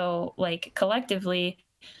member. So like collectively,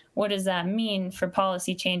 what does that mean for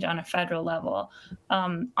policy change on a federal level?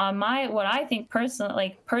 What I think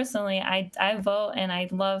personally, I vote and I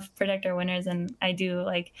love Protect Our Winters, and I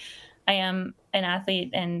am an athlete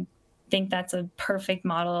and think that's a perfect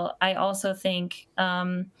model. I also think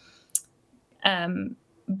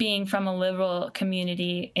being from a liberal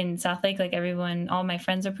community in South Lake, like all my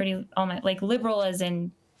friends are liberal as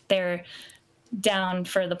in they're down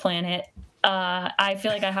for the planet. I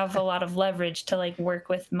feel like I have a lot of leverage to like work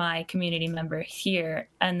with my community member here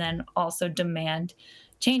and then also demand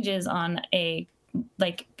changes on a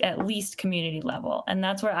at least community level. And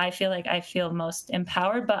that's where I feel most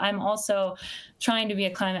empowered, but I'm also trying to be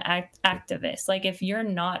a climate activist. Like if you're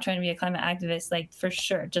not trying to be a climate activist, like for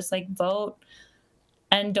sure, just like vote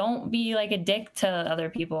and don't be like a dick to other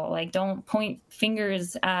people. Like don't point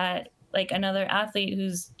fingers at like another athlete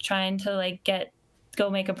who's trying to like go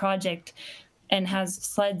make a project and has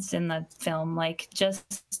sleds in the film. Like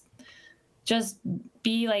just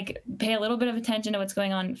be like, pay a little bit of attention to what's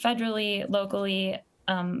going on federally, locally,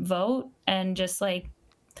 vote, and just like,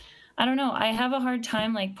 I don't know. I have a hard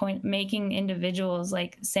time like making individuals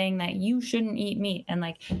like saying that you shouldn't eat meat and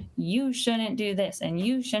like you shouldn't do this and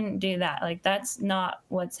you shouldn't do that. Like that's not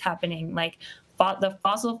what's happening. Like the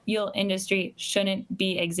fossil fuel industry shouldn't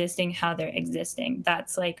be existing how they're existing.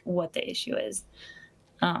 That's like what the issue is.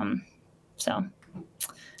 So.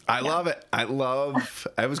 I love it. I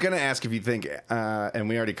was going to ask if you think, and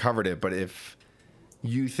we already covered it, but if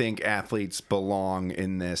you think athletes belong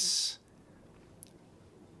in this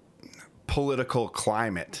political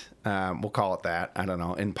climate, we'll call it that, I don't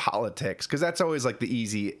know, in politics, because that's always like the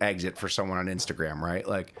easy exit for someone on Instagram, right?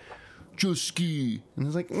 Like, just ski. And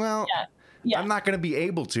it's like, well, yeah. I'm not going to be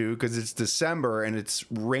able to because it's December and it's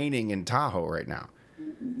raining in Tahoe right now.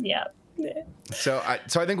 Yeah. So I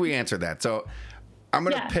think we answered that. So I'm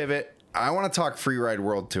going to pivot. I want to talk Free Ride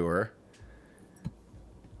World Tour.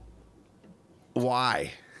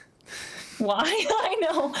 Why? I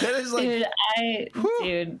know. That is like,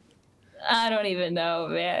 dude, I don't even know,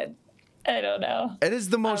 man. I don't know. It is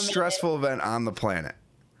the most stressful event on the planet.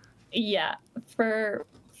 Yeah, For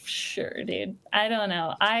sure, dude. I don't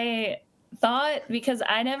know. I thought, because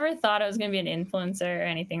I never thought I was going to be an influencer or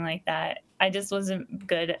anything like that. I just wasn't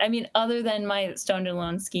good. I mean, other than my Stoned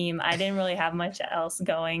Alone scheme, I didn't really have much else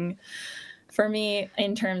going for me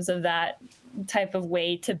in terms of that type of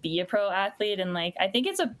way to be a pro athlete. And like, I think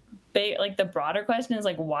it's a big, like, the broader question is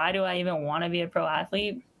like, why do I even want to be a pro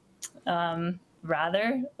athlete?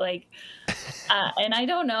 Rather, like, and I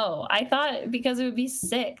don't know. I thought because it would be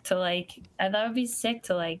sick to like,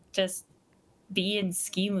 just be in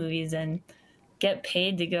ski movies and get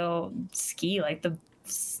paid to go ski like the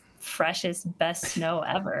freshest, best snow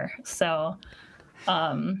ever. So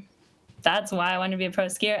that's why I wanted to be a pro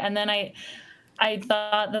skier. And then I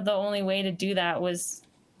thought that the only way to do that was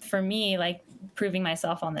for me, like, proving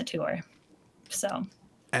myself on the tour. So.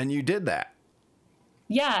 And you did that.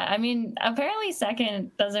 Yeah, I mean, apparently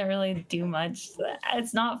second doesn't really do much.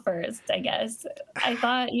 It's not first, I guess. I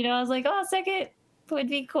thought, I was like, oh, second would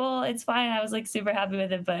be cool. It's fine. I was like super happy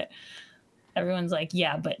with it, but everyone's like,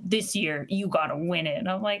 yeah, but this year you gotta win it. And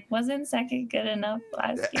I'm like, wasn't second good enough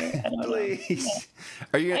last year? I don't Please.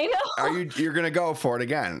 know. You're gonna go for it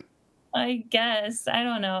again? I guess. I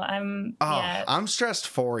don't know. I'm stressed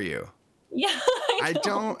for you. Yeah, I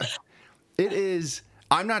don't. It is.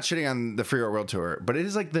 I'm not shitting on the Freeride World Tour, but it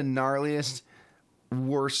is like the gnarliest,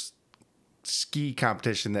 worst ski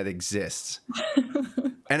competition that exists.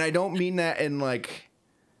 And I don't mean that in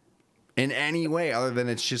any way other than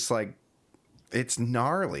it's just like, it's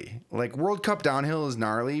gnarly. Like, World Cup downhill is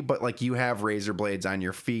gnarly, but like, you have razor blades on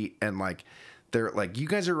your feet, and like, they're like, you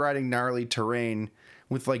guys are riding gnarly terrain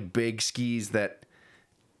with like big skis that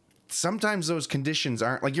sometimes those conditions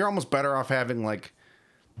aren't, like, you're almost better off having like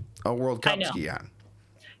a World Cup ski on.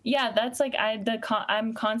 Yeah, that's like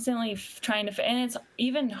I'm constantly trying to, and it's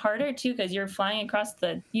even harder too because you're flying across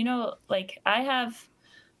the, like, I have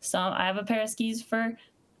a pair of skis for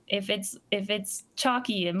if it's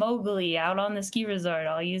chalky and mogly out on the ski resort,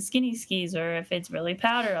 I'll use skinny skis, or if it's really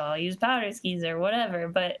powder, I'll use powder skis or whatever.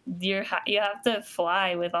 But you have to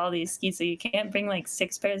fly with all these skis, so you can't bring like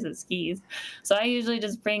 6 pairs of skis. So I usually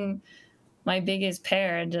just bring my biggest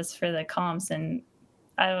pair just for the comps, and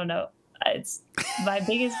I don't know. It's my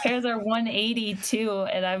biggest pairs are 182,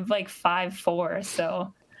 and I'm like 5'4",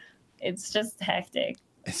 so it's just hectic.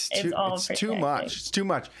 It's too much. It's too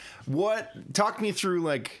much. Talk me through,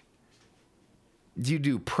 like, do you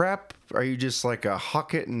do prep? Are you just like a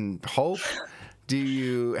huck it and hope? Do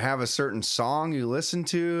you have a certain song you listen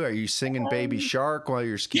to? Are you singing Baby Shark while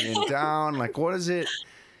you're skiing down? Like, what is it?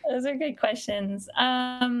 Those are good questions.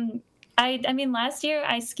 I mean, last year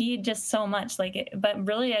I skied just so much, but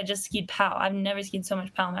really I just skied POW. I've never skied so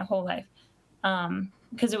much POW in my whole life,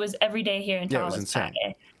 because it was every day here until it was insane.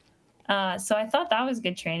 So I thought that was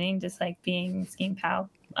good training, just like skiing POW.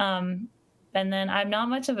 And then I'm not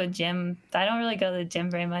much of a gym. I don't really go to the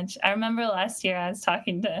gym very much. I remember last year I was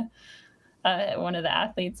talking to one of the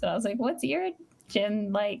athletes, and I was like, "What's your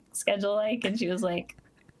gym schedule like?" And she was like,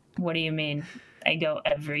 "What do you mean? I go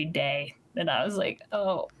every day." And I was like,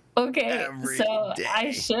 "Oh, okay." Every day.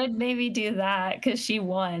 I should maybe do that because she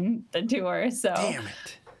won the tour. So damn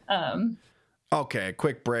it. Okay,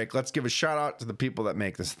 quick break. Let's give a shout out to the people that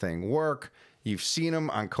make this thing work. You've seen them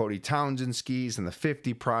on Cody Townsend skis and the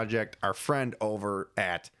 50 Project, our friend over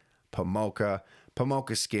at Pomoka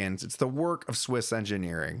Skins. It's the work of Swiss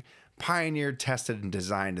engineering, pioneered, tested, and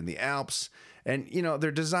designed in the Alps. And,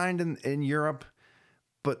 they're designed in Europe,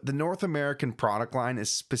 but the North American product line is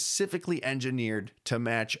specifically engineered to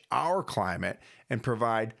match our climate and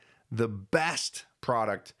provide the best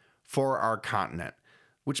product for our continent,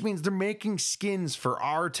 which means they're making skins for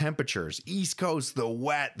our temperatures. East Coast, the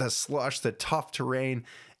wet, the slush, the tough terrain,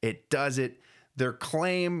 it does it. Their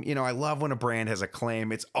claim, I love when a brand has a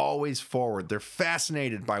claim. It's always forward. They're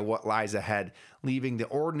fascinated by what lies ahead, leaving the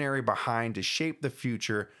ordinary behind to shape the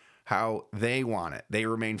future how they want it. They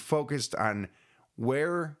remain focused on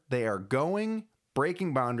where they are going,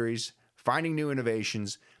 breaking boundaries, finding new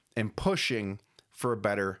innovations, and pushing for a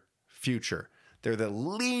better future. They're the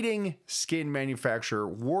leading skin manufacturer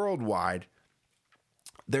worldwide.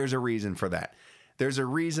 There's a reason for that. There's a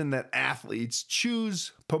reason that athletes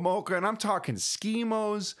choose Pomoka, and I'm talking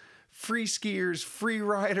skimos, free skiers, free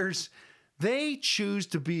riders. They choose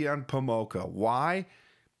to be on Pomoka. Why?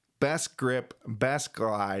 Best grip, best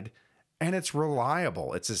glide, and it's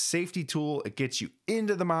reliable. It's a safety tool. It gets you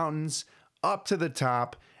into the mountains, up to the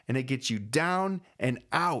top, and it gets you down and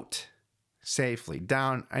out safely.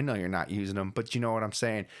 Down, I know you're not using them, but you know what I'm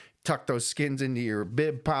saying. Tuck those skins into your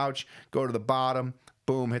bib pouch, go to the bottom,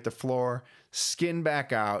 boom, hit the floor, skin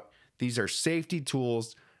back out. These are safety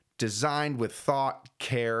tools designed with thought,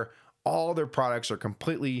 care, All their products are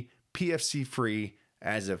completely PFC free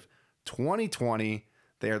as of 2020.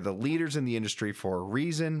 They are the leaders in the industry for a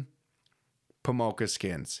reason. Pomoka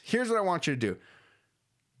Skins. Here's what I want you to do.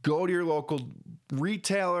 Go to your local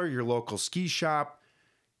retailer, your local ski shop,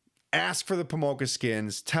 ask for the Pomoka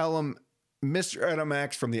Skins. Tell them Mr.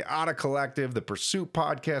 Edamax from the Otta Collective, the Pursuit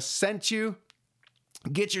podcast, sent you.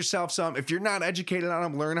 Get yourself some. If you're not educated on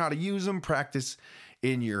them, learn how to use them. Practice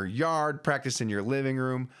in your yard. Practice in your living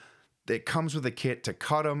room. It comes with a kit to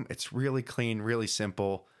cut them. It's really clean, really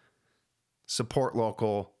simple. Support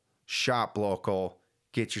local. Shop local.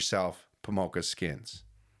 Get yourself Pomoka Skins.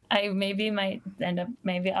 I might end up,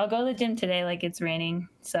 I'll go to the gym today like it's raining.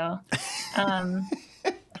 So,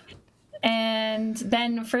 and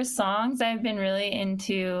then for songs, I've been really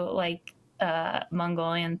into like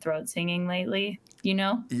Mongolian throat singing lately, you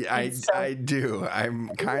know? Yeah, I do. I'm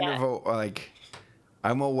kind of like,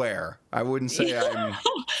 I'm aware. I wouldn't say I'm.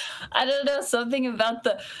 I don't know. Something about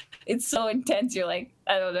it's so intense. You're like,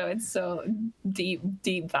 I don't know. It's so deep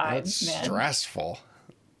vibes, That's man. Stressful.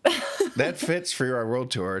 That fits for your world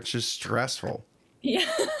tour. It's just stressful.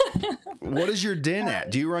 Yeah. What is your din at?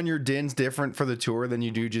 Do you run your dins different for the tour than you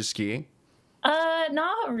do just skiing?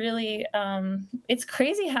 Not really. It's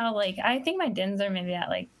crazy how like I think my dins are maybe at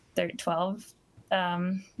like 12.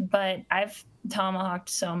 But I've tomahawked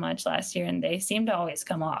so much last year, and they seem to always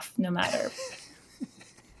come off no matter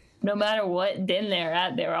what din they're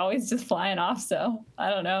at. They're always just flying off. So I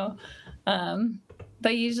don't know.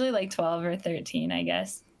 But usually like 12 or 13, I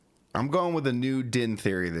guess. I'm going with a new din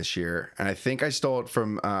theory this year, and I think I stole it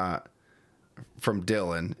from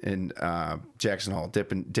Dylan in Jackson Hole,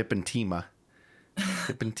 Dippentima.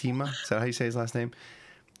 Dippentima? Is that how you say his last name?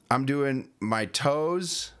 I'm doing my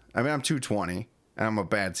toes. I mean, I'm 220, and I'm a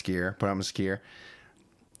bad skier, but I'm a skier.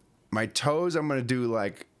 My toes, I'm going to do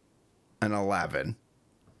like an 11.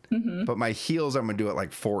 Mm-hmm. But my heels, I'm going to do it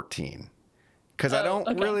like 14. Because I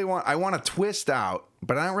don't really I want to twist out,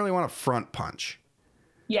 but I don't really want to front punch.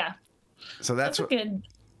 Yeah. So that's good.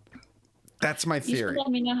 That's my theory. You should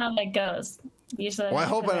let me know how that goes. Well, I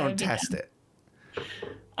hope I don't test it.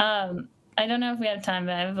 I don't know if we have time,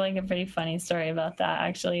 but I have like a pretty funny story about that,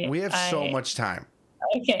 actually. We have so much time.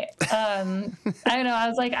 Okay. I don't know. I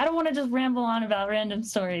was like, I don't want to just ramble on about random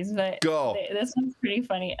stories, but go. This one's pretty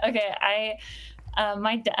funny. Okay. I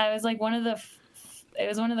was like it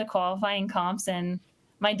was one of the qualifying comps, and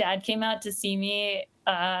my dad came out to see me,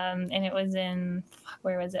 and it was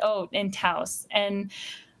where was it? Oh, in Taos. And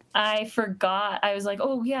I forgot. I was like,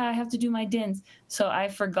 oh yeah, I have to do my dins. So I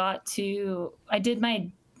did my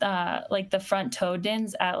like the front toe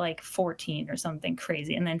dins at like 14 or something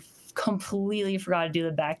crazy, and then completely forgot to do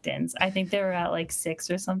the back dins. I think they were at like 6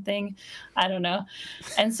 or something. I don't know.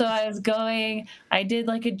 And so I did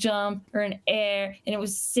like a jump or an air, and it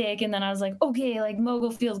was sick. And then I was like, okay, like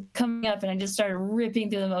mogul field coming up. And I just started ripping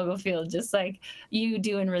through the mogul field, just like you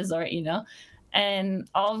do in resort, you know? And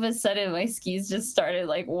all of a sudden my skis just started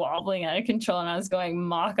like wobbling out of control, and I was going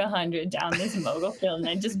Mach 100 down this mogul field, and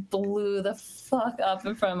I just blew the fuck up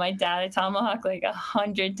in front of my dad. I tomahawked like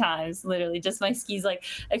 100 times, literally. Just my skis like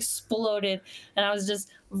exploded, and I was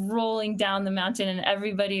just rolling down the mountain, and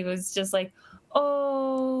everybody was just like,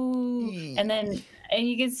 oh. And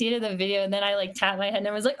you can see it in the video, and then I like tapped my head, and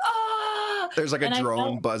I was like, oh. There's like a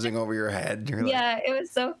drone buzzing over your head. Yeah, it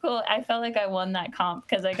was so cool. I felt like I won that comp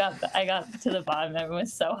because I got to the bottom. Everyone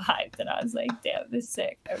was so hyped, and I was like, damn, this is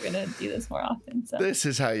sick. I'm gonna do this more often. So this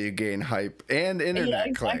is how you gain hype and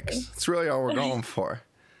internet clicks. That's really all we're going for.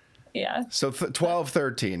 Yeah. So 12,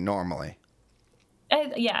 13 normally.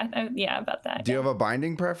 Yeah, about that. Do you have a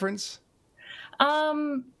binding preference?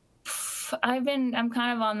 I'm kind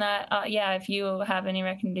of on that. Yeah, if you have any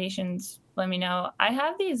recommendations, let me know. I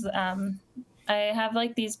have these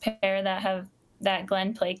these pair that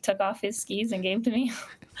Glenn Plake took off his skis and gave to me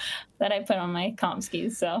that I put on my comp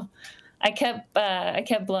skis. So I kept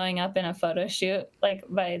blowing up in a photo shoot, like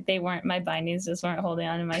my bindings just weren't holding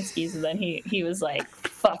on to my skis. And then he was like,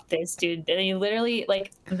 fuck this, dude. And he literally we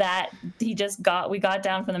got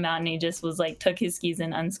down from the mountain. He just was like, took his skis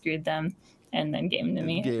and unscrewed them and then gave them to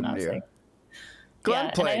me. And I was like,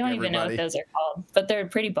 Glenn Plake, and I don't even know what those are called, but they're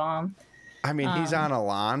pretty bomb. I mean, he's on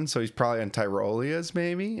Elan, so he's probably on Tyrolias,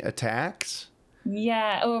 maybe Attacks.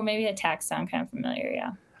 Yeah. Oh, maybe Attacks sound kind of familiar.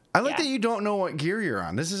 Yeah. I like that you don't know what gear you're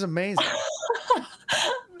on. This is amazing.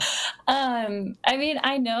 I mean,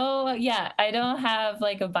 I know. Yeah, I don't have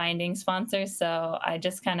like a binding sponsor, so I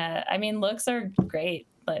just looks are great.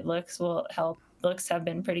 Like looks will help. Looks have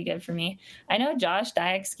been pretty good for me. I know Josh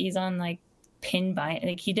Dyack skis on like pin bind.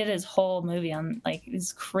 Like he did his whole movie on like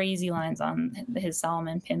these crazy lines on his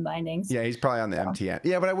Solomon pin bindings. Yeah, he's probably on the MTN.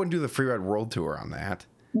 Yeah, but I wouldn't do the Freeride World Tour on that.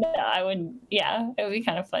 No, I wouldn't. Yeah, it would be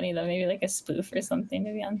kind of funny though. Maybe like a spoof or something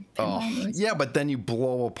to be on pin bindings. Yeah, but then you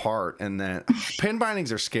blow apart, and then pin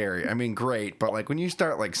bindings are scary. I mean, great, but like when you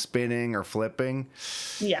start like spinning or flipping,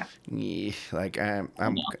 yeah, like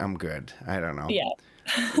I'm good. I don't know. Yeah.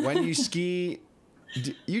 When you ski,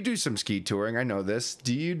 you do some ski touring. I know this.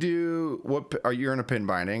 Do you do what? Are you in a pin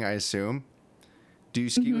binding? I assume. Do you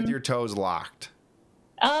ski with your toes locked?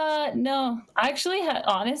 No, actually,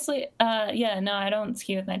 honestly, yeah, no, I don't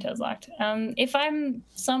ski with my toes locked. If I'm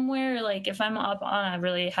somewhere, like if I'm up on a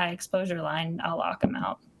really high exposure line, I'll lock them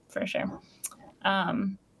out for sure.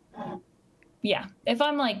 Yeah, if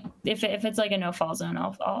I'm like, if it's like a no fall zone,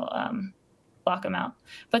 I'll lock them out.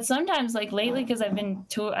 But sometimes, like lately, because I've been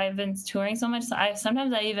touring so much,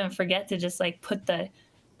 sometimes I even forget to just like put the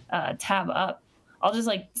tab up. I'll just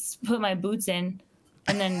like put my boots in.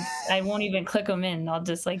 And then I won't even click them in. I'll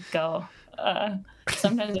just like go.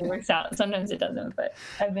 Sometimes it works out. Sometimes it doesn't. But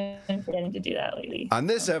I've been forgetting to do that lately. On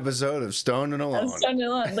this episode of Stoned and Alone. Stoned and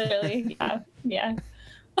Alone, literally. Yeah.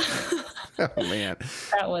 Oh, man.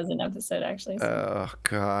 That was an episode, actually. So. Oh,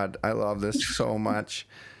 God. I love this so much.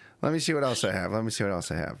 Let me see what else I have.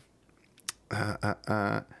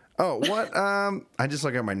 Oh, what? I just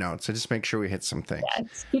look at my notes. I just make sure we hit some things. Yeah,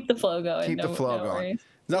 just keep the flow going. Keep the flow going. Worries.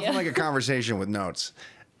 Nothing like a conversation with notes.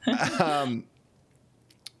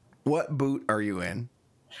 What boot are you in?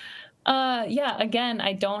 Yeah, again,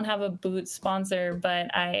 I don't have a boot sponsor,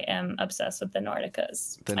 but I am obsessed with the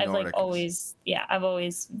Nordicas. I've always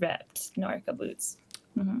repped Nordica boots.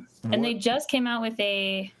 Mm-hmm. And they just came out with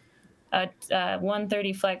a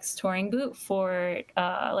 130 Flex touring boot for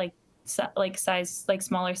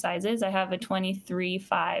smaller sizes. I have a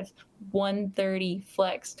 23.5 130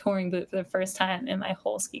 Flex touring boot for the first time in my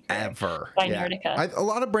whole ski career. Ever. By Nordica. A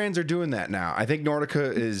lot of brands are doing that now. I think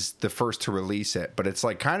Nordica is the first to release it, but it's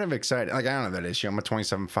like kind of exciting. Like, I don't have that issue. I'm a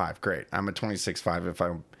 27.5. Great. I'm a 26.5 if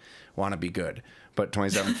I want to be good. But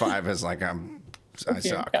 27.5 is like I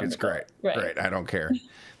suck. It's great. Right. Great. I don't care.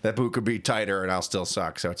 That boot could be tighter and I'll still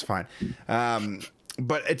suck, so it's fine.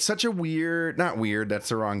 But it's such a not weird, that's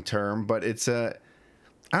the wrong term, but it's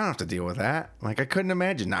I don't have to deal with that. Like, I couldn't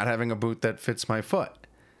imagine not having a boot that fits my foot.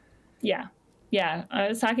 Yeah. Yeah. I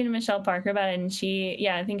was talking to Michelle Parker about it, and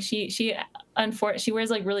I think she wears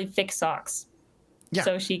like really thick socks. Yeah.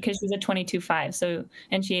 So because she's a 22.5, so,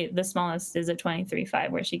 and the smallest is a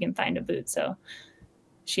 23.5 where she can find a boot. So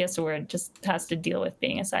she has to deal with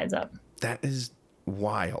being a size up. That is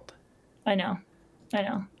wild. I know.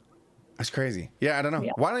 That's crazy. Yeah, I don't know.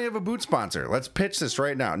 Yeah. Why don't you have a boot sponsor? Let's pitch this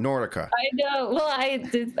right now. Nordica. I know. Well,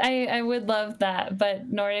 I would love that,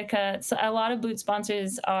 but Nordica. So a lot of boot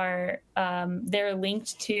sponsors are they're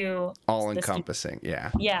linked to all encompassing.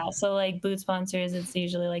 Yeah. Yeah. So like boot sponsors, it's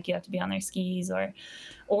usually like you have to be on their skis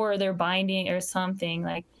or they're binding or something.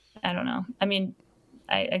 Like, I don't know. I mean,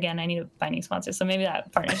 I need a binding sponsor, so maybe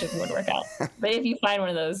that partnership would work out. But if you find one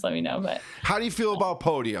of those, let me know. But how do you feel about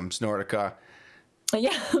podiums, Nordica?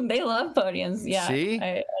 Yeah, they love podiums. Yeah.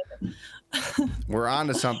 See? We're on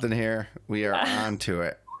to something here. We are on to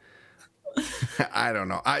it. I don't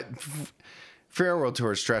know. Freeride World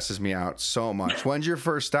Tour stresses me out so much. When's your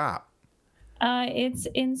first stop? It's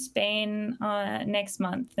in Spain next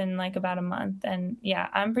month, in like about a month. And yeah,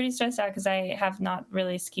 I'm pretty stressed out because I have not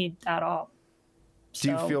really skied at all.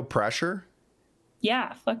 Do you feel pressure?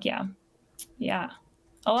 Yeah, fuck yeah. Yeah.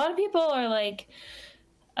 A lot of people are like,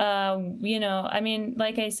 I mean,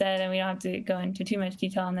 like I said, and we don't have to go into too much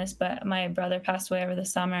detail on this, but my brother passed away over the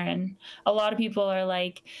summer, and a lot of people are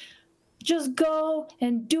like, just go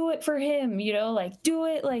and do it for him, like do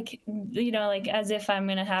it, like, like as if I'm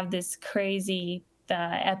going to have this crazy,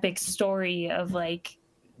 epic story of like,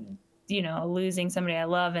 losing somebody I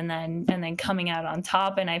love and then coming out on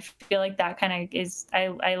top. And I feel like that kind of is,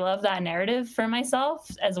 I love that narrative for myself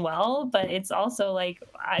as well, but it's also like,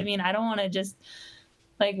 I mean, I don't want to just,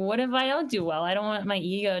 like, what if I don't do well? I don't want my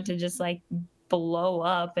ego to just like blow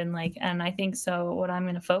up and I think so what I'm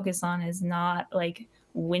going to focus on is not like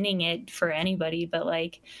winning it for anybody, but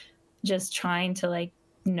like just trying to like,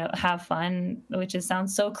 have fun, which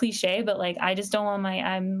sounds so cliche, but like, I just don't want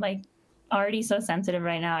I'm like already so sensitive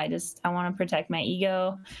right now. I want to protect my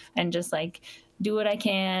ego and just like do what I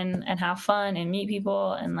can and have fun and meet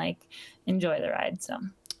people and like enjoy the ride. So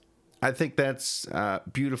I think that's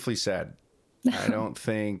beautifully said. I don't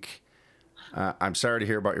think I'm sorry to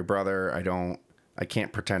hear about your brother. I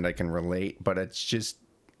can't pretend I can relate, but it's just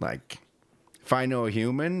like, if I know a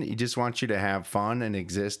human, he just wants you to have fun and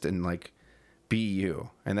exist and like be you,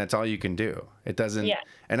 and that's all you can do. It doesn't. Yeah.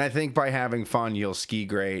 And I think by having fun, you'll ski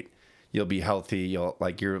great. You'll be healthy. You'll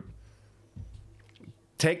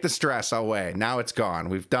take the stress away. Now it's gone.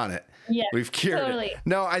 We've done it. Yeah. We've cured totally. it.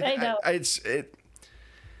 No, I know.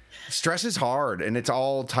 Stress is hard, and it's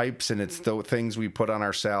all types, and it's the things we put on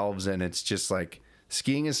ourselves, and it's just like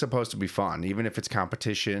skiing is supposed to be fun, even if it's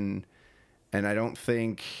competition. And I don't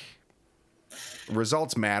think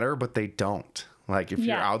results matter, but they don't. Like if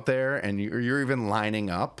you're out there and you're even lining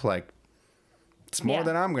up, like it's more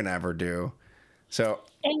than I'm gonna ever do. So,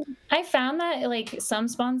 and I found that like some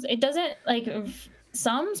sponsors, it doesn't like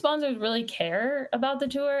some sponsors really care about the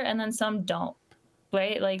tour, and then some don't.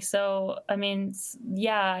 Right? Like, so, I mean,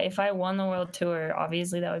 yeah, if I won the world tour,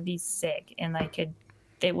 obviously that would be sick. And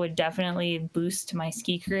it would definitely boost my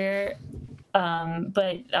ski career.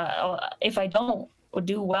 But if I don't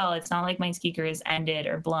do well, it's not like my ski career is ended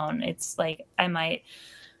or blown. It's like, I might,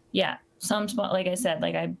 like I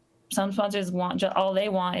said, some sponsors all they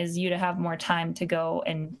want is you to have more time to go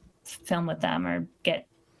and film with them or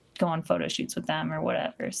go on photo shoots with them or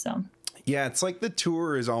whatever. So, yeah, it's like the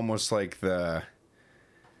tour is almost like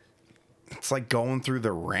it's like going through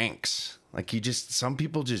the ranks. Like some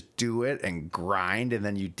people just do it and grind, and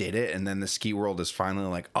then you did it, and then the ski world is finally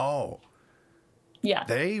like, oh, yeah,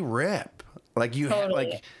 they rip. Like you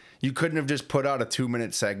couldn't have just put out a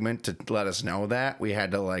 2-minute segment to let us know that. We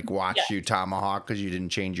had to like watch you tomahawk because you didn't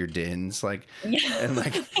change your dins. Like, and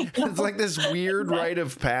like it's like this weird rite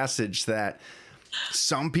of passage that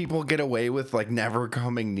some people get away with like never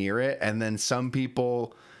coming near it, and then some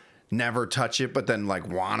people never touch it, but then like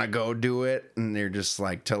want to go do it, and they're just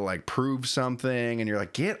like to like prove something, and you're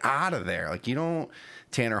like, get out of there. Like you don't,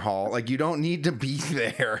 Tanner Hall, like you don't need to be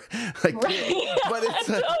there. Like, right. But it's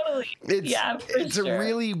totally. It's a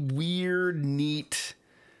really weird, neat,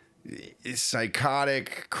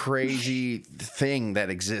 psychotic, crazy thing that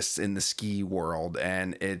exists in the ski world,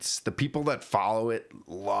 and it's the people that follow it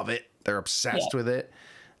love it. They're obsessed with it.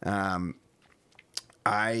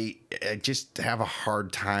 I just have a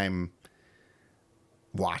hard time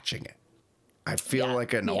watching it. I feel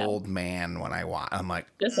like an old man when I watch. I'm like,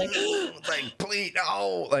 just like, like please,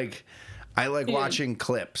 no. Like, I like watching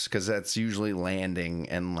clips because that's usually landing,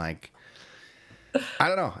 and like, I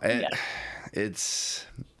don't know. It's.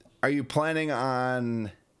 Are you planning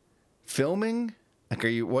on filming? Like,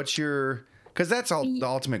 what's your? Because that's the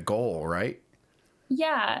ultimate goal, right?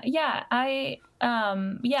 Yeah. I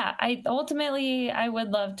ultimately I would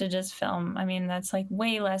love to just film. I mean, that's like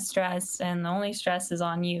way less stress, and the only stress is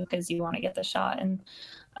on you because you want to get the shot. And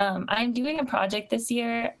I'm doing a project this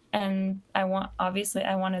year, and I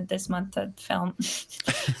wanted this month to film,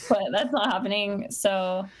 but that's not happening.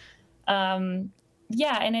 So, and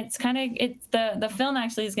it's the film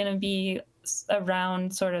actually is going to be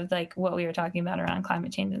around sort of like what we were talking about around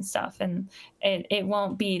climate change and stuff, and it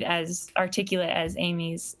won't be as articulate as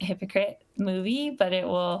Amy's Hypocrite movie, but it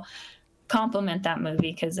will complement that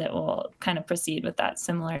movie because it will kind of proceed with that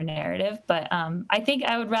similar narrative. But I think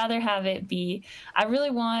I would rather have it be, I really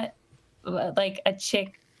want like a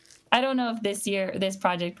chick. I don't know if this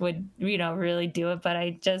project would really do it, but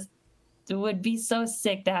it would be so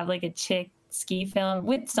sick to have like a chick ski film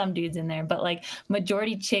with some dudes in there, but like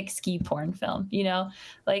majority chick ski porn film,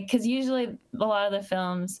 like because usually a lot of the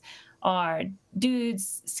films are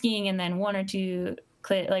dudes skiing and then one or two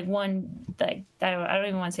like one, like I don't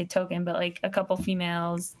even want to say token, but like a couple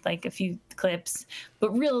females, like a few clips,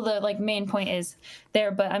 but the like main point is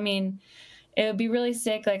there. But I mean, it would be really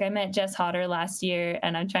sick. Like I met Jess Hodder last year,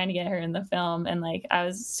 and I'm trying to get her in the film. And like I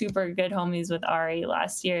was super good homies with Ari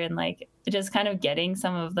last year, and like just kind of getting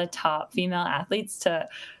some of the top female athletes to.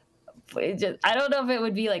 I don't know if it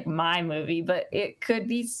would be like my movie, but it could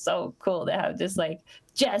be so cool to have just like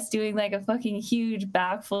Jess doing like a fucking huge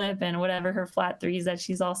backflip and whatever her flat threes that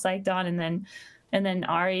she's all psyched on, and then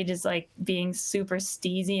Ari just like being super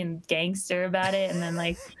steezy and gangster about it, and then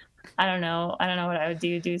like. I don't know what I would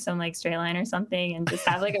do some like straight line or something, and just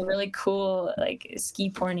have like a really cool like ski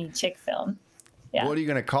porny chick film. Yeah. What are you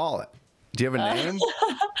gonna call it? Do you have a name?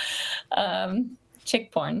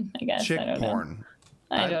 Chick porn, I guess. Chick porn.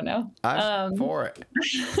 I don't know. I'm for it.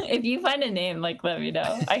 If you find a name, like let me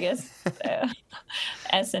know. I guess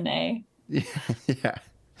S&A. Yeah.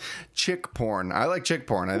 Chick porn. I like chick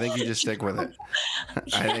porn. I think you just stick with it.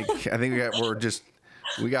 I think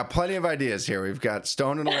we got plenty of ideas here. We've got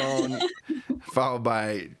Stone and Alone, followed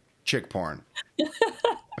by chick porn.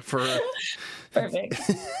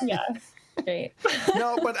 Perfect. Yeah. Great.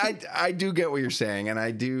 No, but I do get what you're saying, and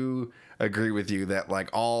I do agree with you that like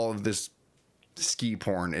all of this ski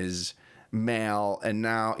porn is male, and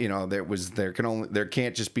now there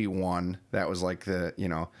can't just be one. That was like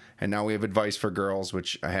and now we have advice for girls,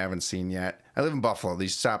 which I haven't seen yet. I live in Buffalo.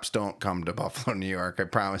 These stops don't come to Buffalo, New York. I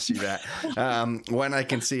promise you that. When I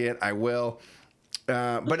can see it, I will.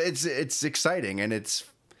 But it's exciting, and it's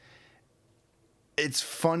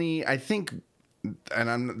funny. I think,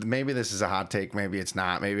 and maybe this is a hot take, maybe it's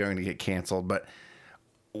not. Maybe I'm going to get canceled. But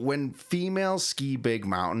when females ski big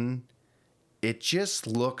mountain, it just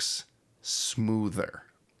looks smoother.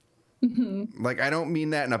 Mm-hmm. Like, I don't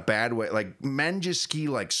mean that in a bad way. Like, men just ski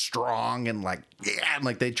like strong and like, yeah, and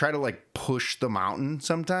like they try to like push the mountain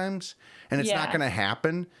sometimes, and it's not going to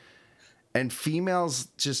happen. And females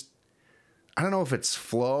just, I don't know if it's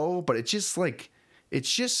flow, but it's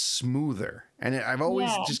just smoother. And I've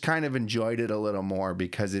always just kind of enjoyed it a little more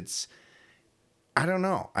because it's, I don't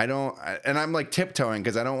know. And I'm like tiptoeing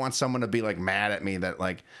because I don't want someone to be like mad at me that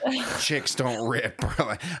like chicks don't rip. Or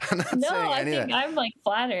like, I'm not saying any of that. I'm like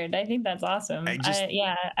flattered. I think that's awesome.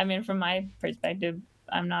 I mean, from my perspective,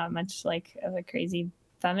 I'm not much like of a crazy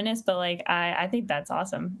feminist, but like, I think that's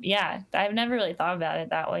awesome. Yeah. I've never really thought about it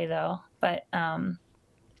that way though. But,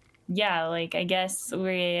 yeah, like I guess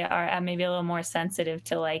we are maybe a little more sensitive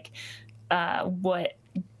to like what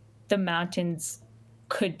the mountains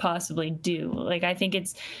could possibly do. Like I think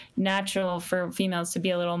it's natural for females to be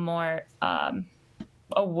a little more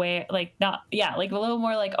aware, like a little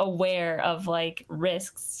more like aware of like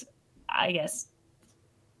risks, I guess,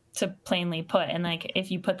 to plainly put. And like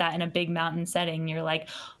if you put that in a big mountain setting, you're like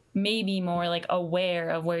maybe more like aware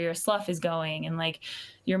of where your slough is going, and like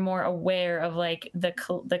you're more aware of like the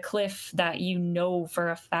cliff that you know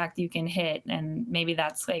for a fact you can hit, and maybe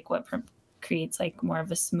that's like what creates like more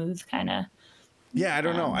of a smooth kind of. Yeah, I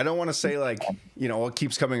don't know. I don't want to say like, what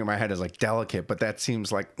keeps coming in my head is like delicate, but that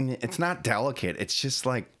seems like it's not delicate. It's just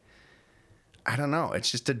like, I don't know.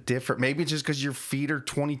 It's just a different, maybe just because your feet are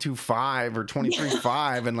 22.5 or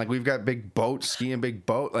 23.5 and like we've got big boats, skiing big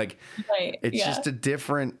boat. Like it's just a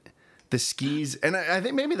different, the skis. And I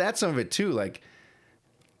think maybe that's some of it too. Like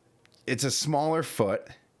it's a smaller foot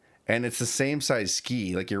and it's the same size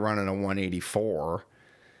ski. Like you're running a 184.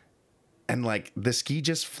 And like the ski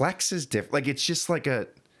just flexes different. Like it's just like I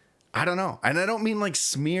don't know. And I don't mean like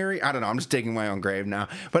smeary. I don't know. I'm just digging my own grave now.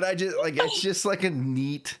 But I just like, it's just like a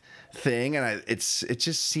neat thing. And it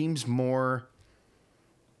just seems more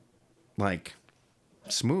like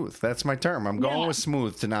smooth. That's my term. I'm going with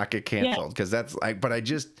smooth to not get canceled because that's like, but it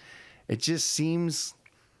just seems,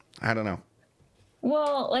 I don't know.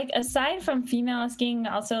 Well, like aside from female skiing,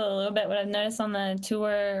 also a little bit what I've noticed on the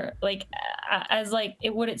tour, like as like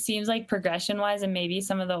what it seems like progression wise, and maybe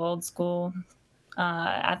some of the old school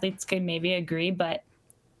athletes could maybe agree, but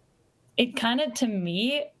it kind of, to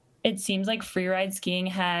me, it seems like freeride skiing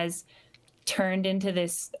has turned into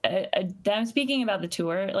this, I'm speaking about the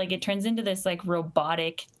tour, like it turns into this like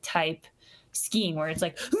robotic type skiing where it's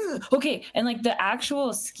like, okay, and like the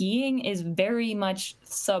actual skiing is very much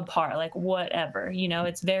subpar, like whatever,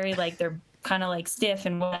 it's very like they're kind of like stiff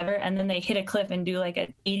and whatever, and then they hit a cliff and do like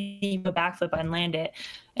a 80 backflip and land it,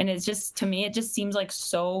 and it's just, to me, it just seems like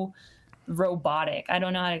so robotic. I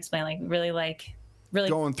don't know how to explain, like really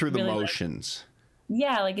going through the really motions.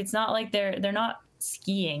 Like it's not like they're not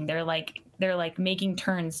skiing, they're like making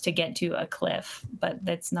turns to get to a cliff, but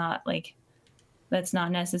that's not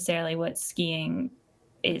necessarily what skiing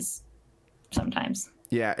is sometimes.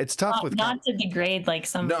 Yeah, it's tough not to degrade like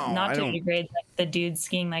degrade like the dude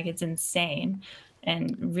skiing like it's insane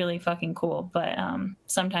and really fucking cool, but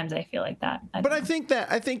sometimes I feel like that. I think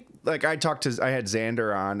like I had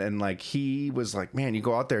Xander on, and like he was like, man, you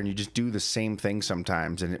go out there and you just do the same thing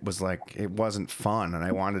sometimes, and it was like it wasn't fun, and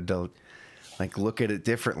I wanted to like look at it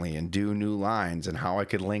differently and do new lines and how I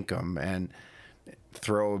could link them and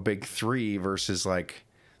throw a big 3 versus like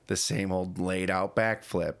the same old laid out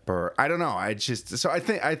backflip, or I don't know. I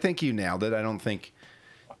think you nailed it. I don't think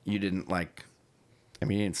you didn't like, I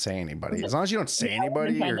mean, you didn't say anybody. As long as you don't say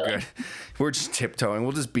anybody, you're good. We're just tiptoeing.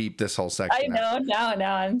 We'll just beep this whole section. I know.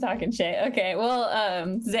 Now I'm talking shit. Okay. Well,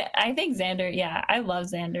 I think Xander, I love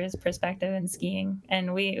Xander's perspective in skiing,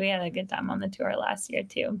 and we had a good time on the tour last year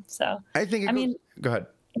too. So go ahead.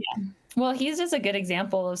 Yeah. Well, he's just a good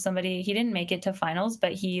example of somebody. He didn't make it to finals,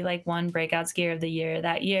 but he like won breakout skier of the year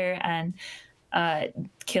that year and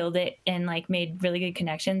killed it and like made really good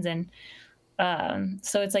connections. And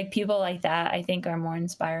so it's like people like that, I think, are more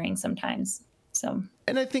inspiring sometimes. So,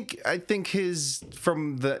 and I think his,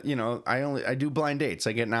 from the, I do blind dates.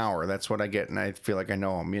 I get an hour. That's what I get. And I feel like I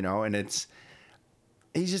know him, and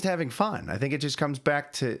he's just having fun. I think it just comes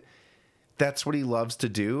back to, that's what he loves to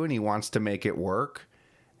do. And he wants to make it work.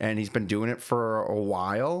 and he's been doing it for a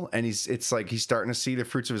while, and it's like he's starting to see the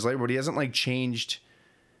fruits of his labor, but he hasn't like changed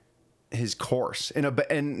his course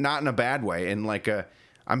and not in a bad way, in like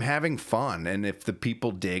I'm having fun, and if the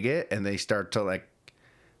people dig it and they start to like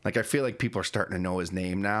I feel like people are starting to know his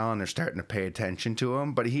name now and they're starting to pay attention to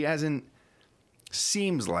him, but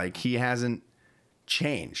seems like he hasn't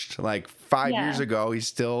changed. Like 5 years ago, he's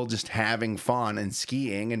still just having fun and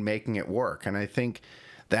skiing and making it work. And I think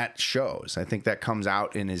that shows. I think that comes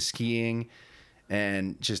out in his skiing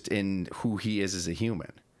and just in who he is as a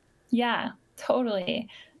human. Yeah, totally.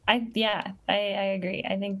 I agree.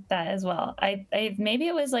 I think that as well. I maybe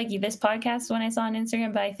it was like this podcast when I saw on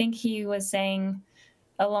Instagram, but I think he was saying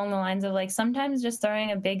along the lines of like sometimes just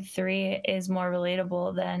throwing a big three is more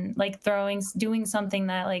relatable than like doing something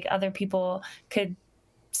that like other people could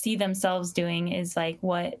see themselves doing is like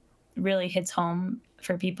what really hits home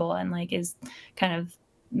for people and like is kind of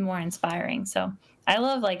more inspiring. So I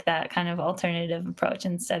love like that kind of alternative approach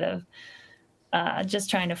instead of just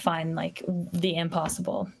trying to find like the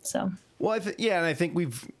impossible. So well, and I think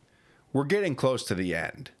we're getting close to the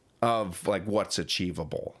end of like what's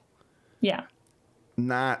achievable. Yeah.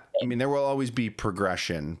 I mean, there will always be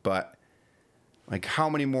progression, but like how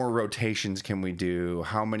many more rotations can we do?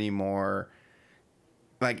 How many more,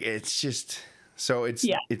 like, it's just, so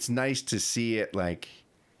it's nice to see it like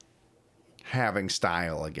having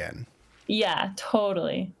style again. Yeah,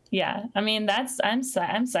 totally. Yeah. I mean, I'm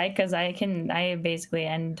psyched because I basically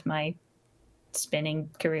end my spinning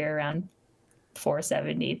career around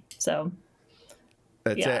 470. So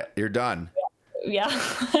that's it. You're done. Yeah.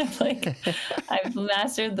 I've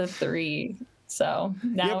mastered the three. So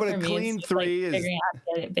now but for a me, clean it's three is figuring out how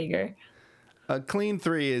to get it bigger. A clean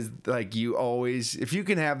three is like you always, if you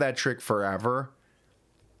can have that trick forever,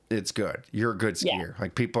 it's good. You're a good skier.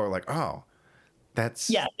 Like people are like, oh, that's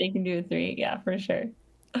they can do a three. Yeah, for sure.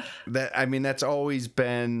 That's always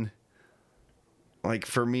been like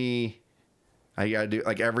for me. I gotta do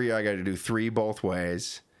like every year. I gotta do three both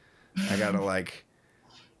ways. I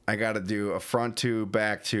gotta do a front two,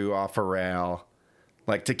 back two off a rail,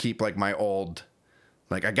 like to keep like my old.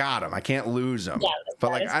 Like I got them. I can't lose them. Yeah,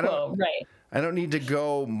 but like I don't. Cool. Right. I don't need to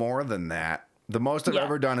go more than that. The most I've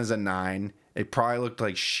ever done is a 9. It probably looked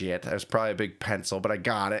like shit. It was probably a big pencil, but I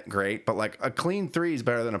got it. Great. But like a clean 3 is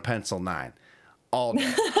better than a pencil 9. All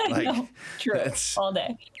day. Like, no, true. All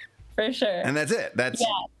day. For sure. And that's it. That's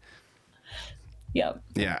Yep.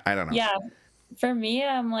 Yeah, I don't know. Yeah. For me,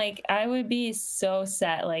 I'm like, I would be so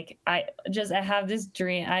set. Like I have this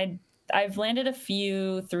dream. I've landed a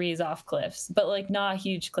few 3s off cliffs, but like not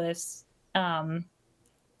huge cliffs.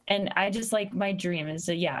 And I just like my dream is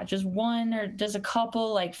just one or just a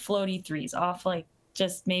couple like floaty 3s off like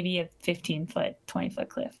just maybe a 15-foot, 20-foot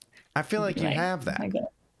cliff. I feel like you have that.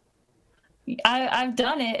 I've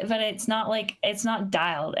done it, but it's not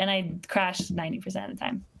dialed, and I crashed 90% of the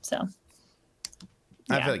time. So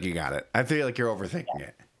I feel like you got it. I feel like you're overthinking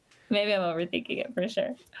it. Maybe I'm overthinking it for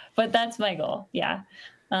sure, but that's my goal. Yeah.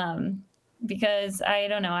 Because I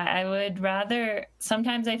don't know, I would rather,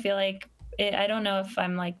 sometimes I feel like I don't know if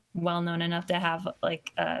I'm like well known enough to have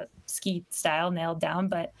like a ski style nailed down,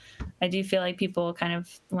 but I do feel like people kind of,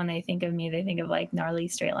 when they think of me, they think of like gnarly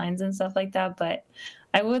straight lines and stuff like that. But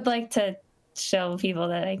I would like to show people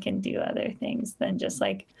that I can do other things than just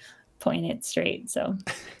like point it straight. So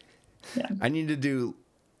yeah. I need to do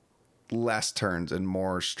less turns and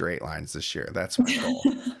more straight lines this year. That's my goal.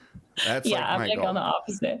 That's I'm my like goal. on the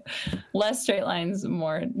opposite. Less straight lines,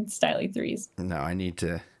 more styly 3s. No, I need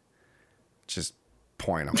to just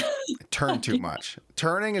point them. Turn too much.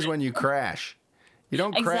 Turning is when you crash. You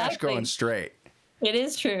don't crash going straight. It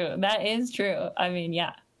is true. That is true. I mean,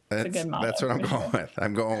 yeah. It's a good motto. That's what I'm going with.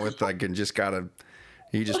 I'm going with like, you just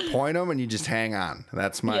point them and you just hang on.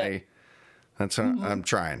 That's what I'm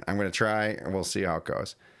trying. I'm going to try and we'll see how it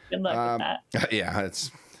goes. Good luck with that. Yeah.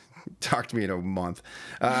 Talk to me in a month.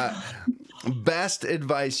 Best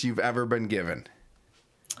advice you've ever been given.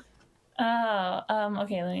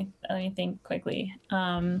 Okay. Let me think quickly.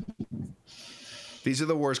 These are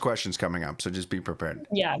the worst questions coming up, so just be prepared.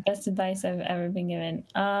 Yeah, best advice I've ever been given.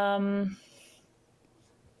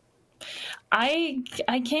 I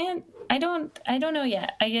don't know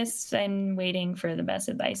yet. I guess I'm waiting for the best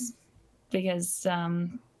advice because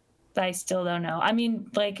I still don't know. I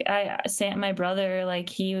mean, like my brother, like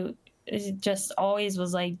he just always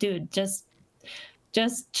was like, dude, just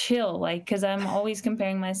chill, like, because I'm always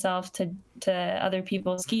comparing myself to other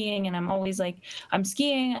people skiing, and I'm always like, I'm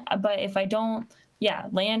skiing, but if I don't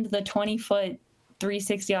land the 20-foot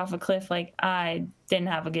 360 off a cliff, like I didn't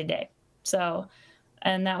have a good day. So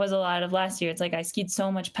And that was a lot of last year. It's like I skied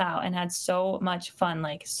so much POW and had so much fun,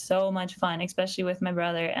 especially with my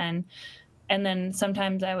brother. And then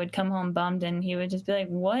sometimes I would come home bummed and he would just be like,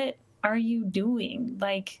 what are you doing?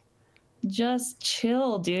 Like, just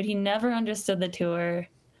chill, dude. He never understood the tour.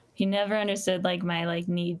 He never understood like my like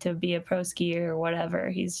need to be a pro skier or whatever.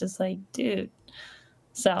 He's just like, dude.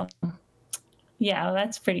 So yeah,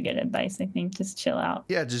 that's pretty good advice, I think. Just chill out.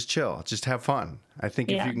 Yeah, just chill. Just have fun. I think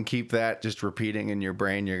if Yeah. you can keep that just repeating in your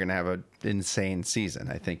brain, you're going to have an insane season.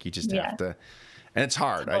 I think you just have to. And it's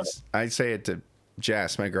hard. I say it to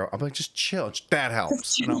Jess, my girl. I'm like, just chill. That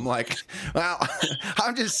helps. And I'm like, well,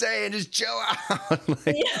 I'm just saying, just chill out.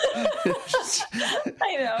 Like,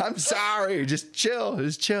 I know. I'm sorry. Just chill.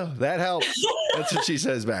 Just chill. That helps. That's what she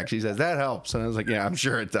says back. She says, that helps. And I was like, yeah, I'm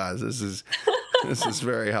sure it does. This is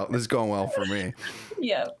very helpful. This is going well for me.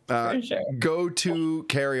 Yeah, for sure. Go to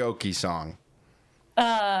karaoke song.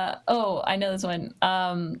 Oh, I know this one.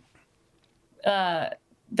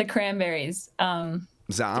 The Cranberries.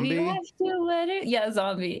 Zombie? Do you have to let it? Yeah,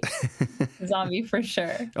 Zombie. Zombie for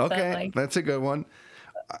sure. Okay, that's a good one.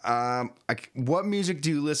 What music do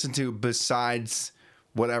you listen to besides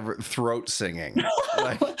whatever throat singing?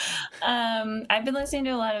 Like, I've been listening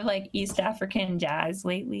to a lot of like East African jazz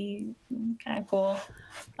lately. Kind of cool.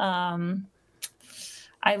 I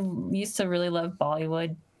used to really love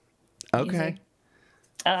Bollywood okay. music.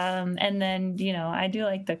 And then, I do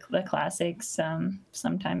like the classics.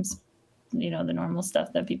 Sometimes, the normal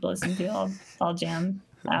stuff that people listen to, I'll jam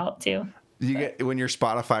out too. You get when your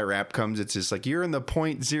Spotify rap comes, it's just like you're in the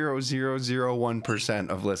 0.0001%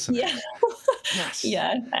 of listeners. Yeah. Yes.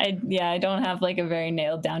 Yeah. I don't have like a very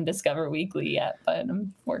nailed down Discover Weekly yet, but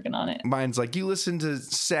I'm working on it. Mine's like you listen to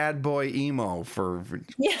Sad Boy Emo for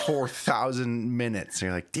 4,000 minutes. And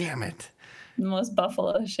you're like, damn it. The most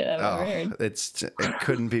Buffalo shit I've ever heard. It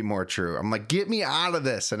couldn't be more true. I'm like, get me out of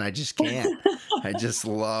this, and I just can't. I just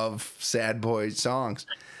love sad boy songs.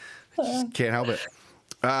 Just can't help it.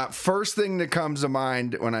 First thing that comes to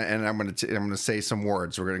mind I'm gonna say some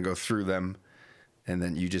words. We're gonna go through them, and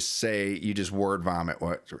then you just word vomit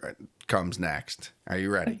what comes next. Are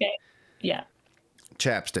you ready? Okay. Yeah.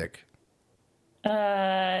 Chapstick.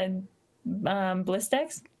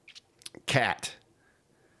 Blistex. Cat.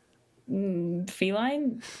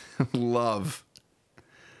 Feline. Love.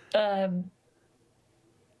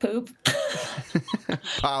 Poop.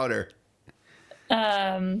 Powder.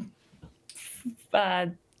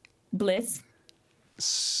 Bliss.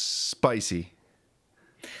 Spicy.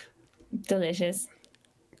 Delicious.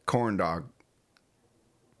 Corn dog.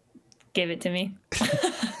 Give it to me.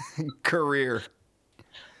 Career.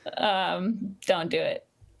 Don't do it.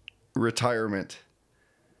 Retirement.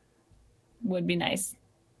 Would be nice.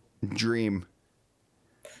 Dream.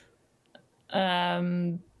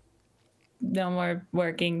 No more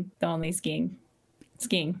working, only skiing.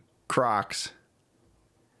 Crocs.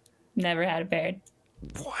 Never had a pair.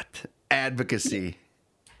 What? Advocacy.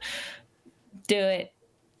 Do it.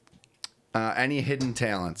 Any hidden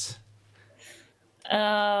talents?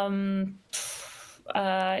 Sure.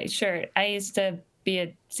 I used to be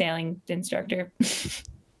a sailing instructor.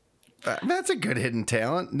 That's a good hidden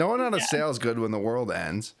talent. No one on a sail is good when the world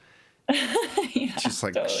ends. Yeah, Just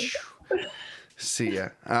like, totally. see ya.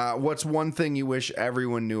 What's one thing you wish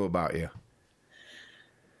everyone knew about you?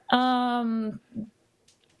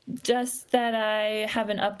 Just that I have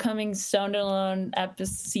an upcoming Stoned and Alone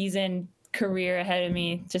season career ahead of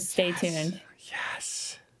me. Just stay tuned.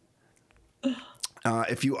 Yes.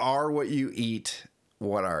 If you are what you eat,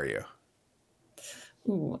 what are you?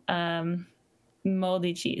 Ooh,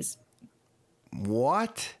 moldy cheese.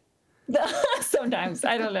 What? Sometimes.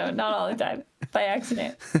 I don't know. Not all the time. By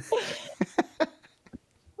accident.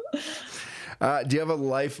 Do you have a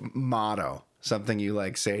life motto? Something you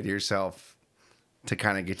like say to yourself to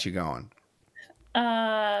kind of get you going?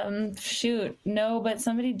 Shoot. No, but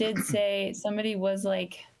somebody was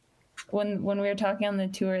like, when we were talking on the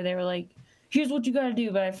tour, they were like, here's what you got to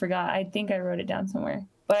do. But I forgot. I think I wrote it down somewhere.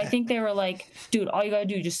 But I think they were like, dude, all you got to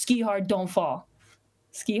do is just ski hard, don't fall.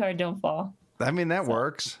 Ski hard, don't fall. I mean, that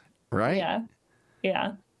works, right? Yeah.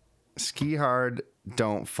 Yeah. Ski hard,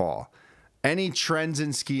 don't fall. Any trends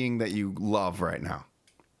in skiing that you love right now?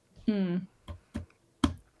 Not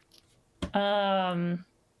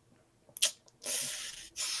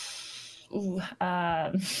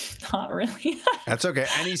really. That's okay.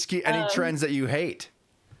 Any trends that you hate?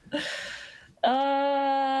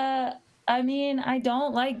 I mean, I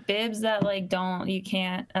don't like bibs that you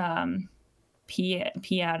can't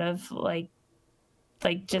pee out of, like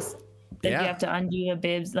just that you have to undo the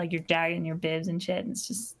bibs, like you're dragging your bibs and shit. It's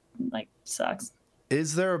just like sucks.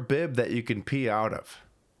 Is there a bib that you can pee out of?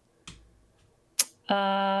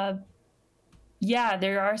 Yeah,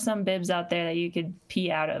 there are some bibs out there that you could pee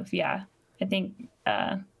out of. Yeah, I think.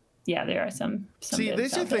 Yeah, there are some. See, bibs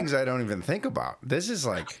these are out there. things I don't even think about. This is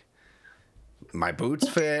like my boots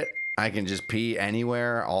fit. I can just pee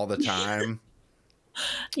anywhere all the time.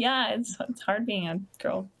 Yeah, it's hard being a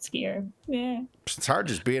girl skier. Yeah. It's hard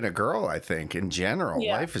just being a girl, I think, in general.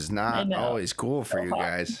 Yeah, Life is I not know. always cool for So you hot.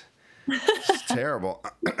 guys. It's terrible.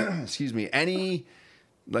 Excuse me.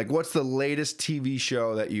 What's the latest TV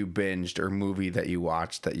show that you binged or movie that you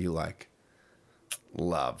watched that you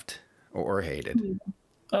loved or hated?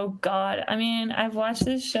 Oh God. I mean, I've watched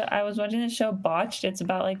this show. I was watching this show Botched. It's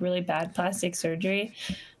about like really bad plastic surgery.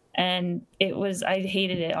 And I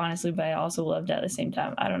hated it honestly, but I also loved it at the same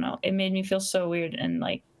time. I don't know. It made me feel so weird and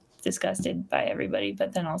like disgusted by everybody,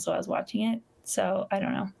 but then also I was watching it. So I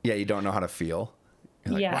don't know. Yeah, you don't know how to feel.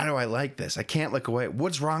 You're like, Yeah. why do I like this? I can't look away.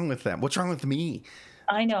 What's wrong with them? What's wrong with me?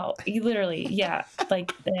 I know. You literally. Yeah.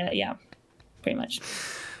 Like, yeah, pretty much.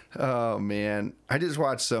 Oh, man. I just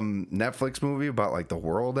watched some Netflix movie about like the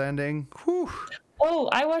world ending. Whew. Oh,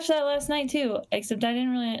 I watched that last night too, except I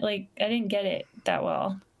didn't get it that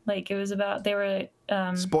well. Like it was about, they were,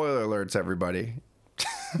 Spoiler alerts, everybody.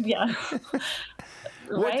 yeah. What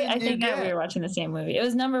Right? did I you think that get? we were watching the same movie. It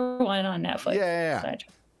was number 1 on Netflix. Yeah. So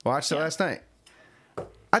Watched it last night.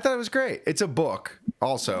 I thought it was great. It's a book.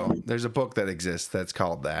 Also, there's a book that exists that's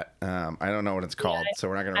called that. I don't know what it's called, so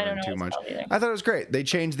we're not going to I don't ruin know too what much. it's called either. I thought it was great. They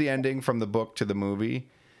changed the ending from the book to the movie.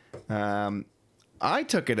 I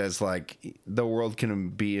took it as like the world can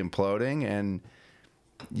be imploding and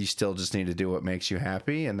you still just need to do what makes you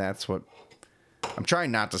happy. And that's what I'm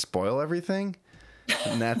trying not to spoil everything.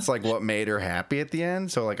 And that's like what made her happy at the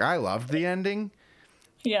end. So like I loved the ending.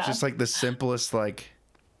 Yeah. Just like the simplest like.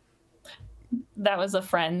 That was a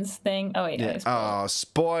Friends thing. Oh, wait. Yeah. Oh,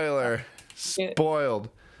 spoiler. Spoiled.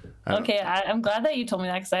 Okay, I'm glad that you told me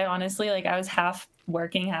that because I honestly, like, I was half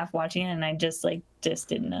working, half watching it, and I just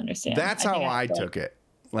didn't understand. That's how I took it.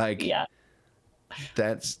 Like, yeah.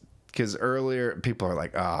 That's because earlier people are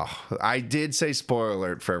like, oh, I did say spoiler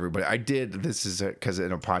alert for everybody. I did. This is because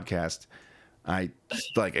in a podcast, I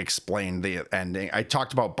like explained the ending. I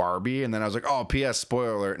talked about Barbie and then I was like, oh, P.S.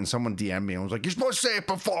 spoiler alert. And someone DM'd me and was like, you're supposed to say it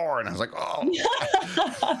before. And I was like, oh,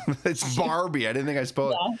 it's Barbie. I didn't think I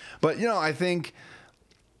spoiled it. But, I think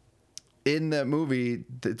in the movie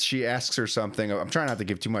that she asks her something. I'm trying not to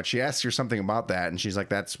give too much. She asks her something about that. And she's like,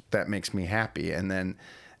 that makes me happy. And then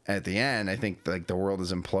at the end, I think like the world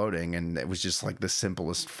is imploding. And it was just like the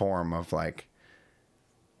simplest form of like,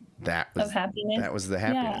 of happiness. That was the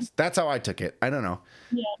happiness. Yeah. That's how I took it. I don't know.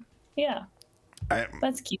 Yeah.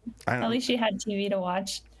 That's cute. At least she had TV to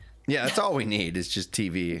watch. Yeah, that's all we need is just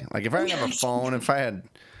TV. Like if I didn't have a phone, if I had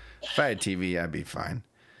TV, I'd be fine.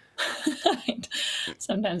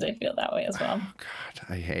 Sometimes I feel that way as well. Oh, God,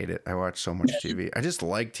 I hate it. I watch so much TV. I just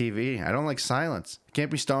like TV. I don't like silence. I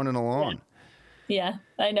can't be stoned and alone. Yeah,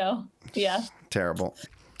 I know. Yeah. It's terrible.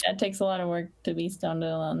 It takes a lot of work to be stoned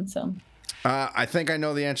and alone, so. I think I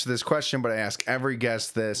know the answer to this question, but I ask every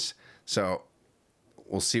guest this, so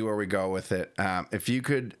we'll see where we go with it. If you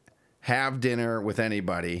could have dinner with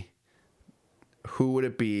anybody, who would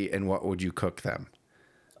it be and what would you cook them?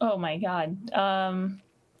 Oh, my God. And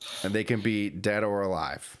they can be dead or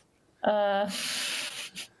alive. I'm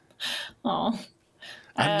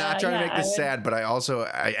not trying to make this sad, but I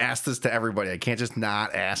ask this to everybody. I can't just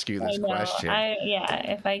not ask you this question.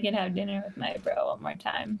 If I could have dinner with my bro one more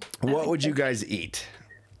time. What would you guys eat?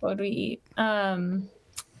 What would we eat? I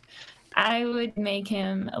would make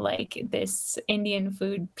him like this Indian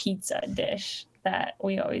food pizza dish that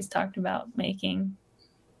we always talked about making.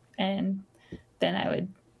 And then I would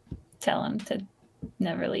tell him to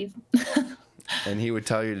never leave. And he would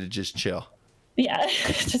tell you to just chill. Yeah,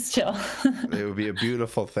 just chill. It would be a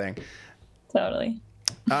beautiful thing. Totally.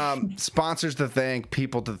 Sponsors to thank,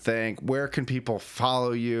 people to thank. Where can people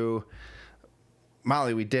follow you?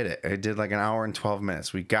 Molly, we did it. I did like an hour and 12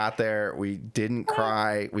 minutes. We got there. We didn't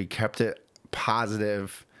cry. We kept it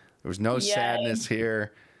positive. There was no sadness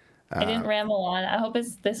here. I didn't ramble on. I hope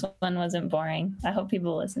this one wasn't boring. I hope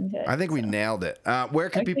people listen to it. I think we nailed it. Where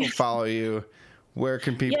can people follow you? Where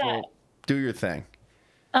can people do your thing?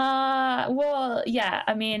 Well, yeah,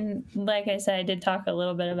 I mean, like I said, I did talk a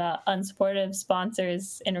little bit about unsupportive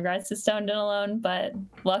sponsors in regards to Stoned and Alone, but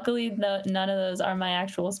luckily none of those are my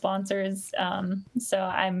actual sponsors. So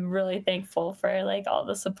I'm really thankful for like all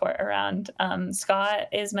the support around. Scott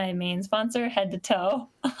is my main sponsor, head to toe.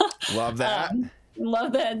 Love that.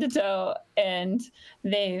 Love the head to toe. And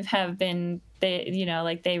they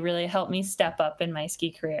really helped me step up in my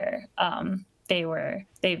ski career.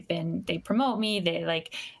 they promote me,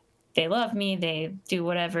 they love me, they do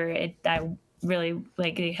whatever I really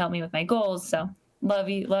like, they help me with my goals. So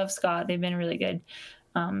love Scott. They've been a really good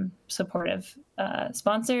supportive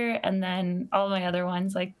sponsor. And then all my other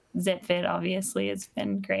ones, like ZipFit, obviously it's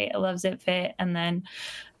been great. I love ZipFit. And then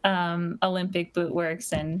Olympic Boot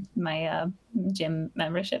Works and my gym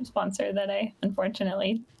membership sponsor that I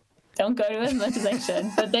unfortunately don't go to as much as I should,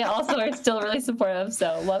 but they also are still really supportive,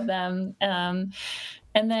 so love them. And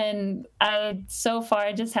then I so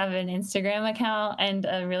far just have an Instagram account and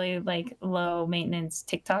a really like low maintenance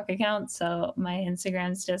TikTok account. So my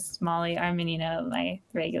Instagram's just Molly Armanino, my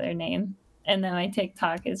regular name, and then my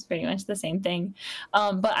TikTok is pretty much the same thing.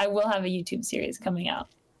 But I will have a YouTube series coming out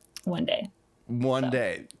one day. One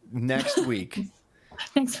day next week.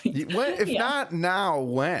 Next week. What, if not now,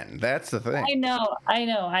 when? That's the thing. I know.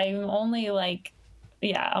 I'm only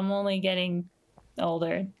I'm only getting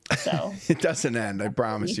older, so It doesn't end. I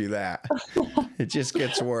promise you that. It just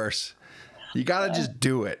gets worse. You gotta just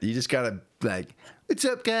do it. You just gotta like, what's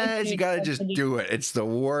up, guys? You gotta just do it. It's the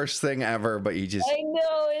worst thing ever, but you just. I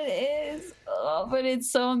know it is, but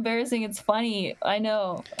it's so embarrassing. It's funny. I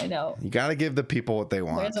know. You gotta give the people what they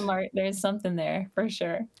want. There's something there for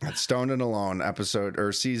sure. That's Stoned and Alone episode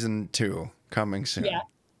or season 2 coming soon. Yeah.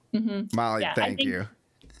 Mm-hmm. Molly, thank you.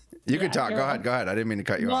 You can talk. Go ahead. I didn't mean to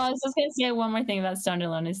cut you off. Well, I was just gonna say one more thing about Stoned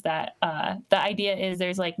Alone is that the idea is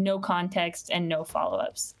there's like no context and no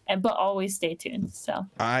follow-ups, but always stay tuned. So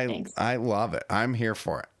I love it. I'm here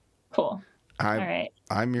for it. Cool. All right.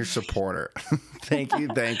 I'm your supporter. Thank you.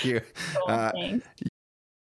 Cool, thanks.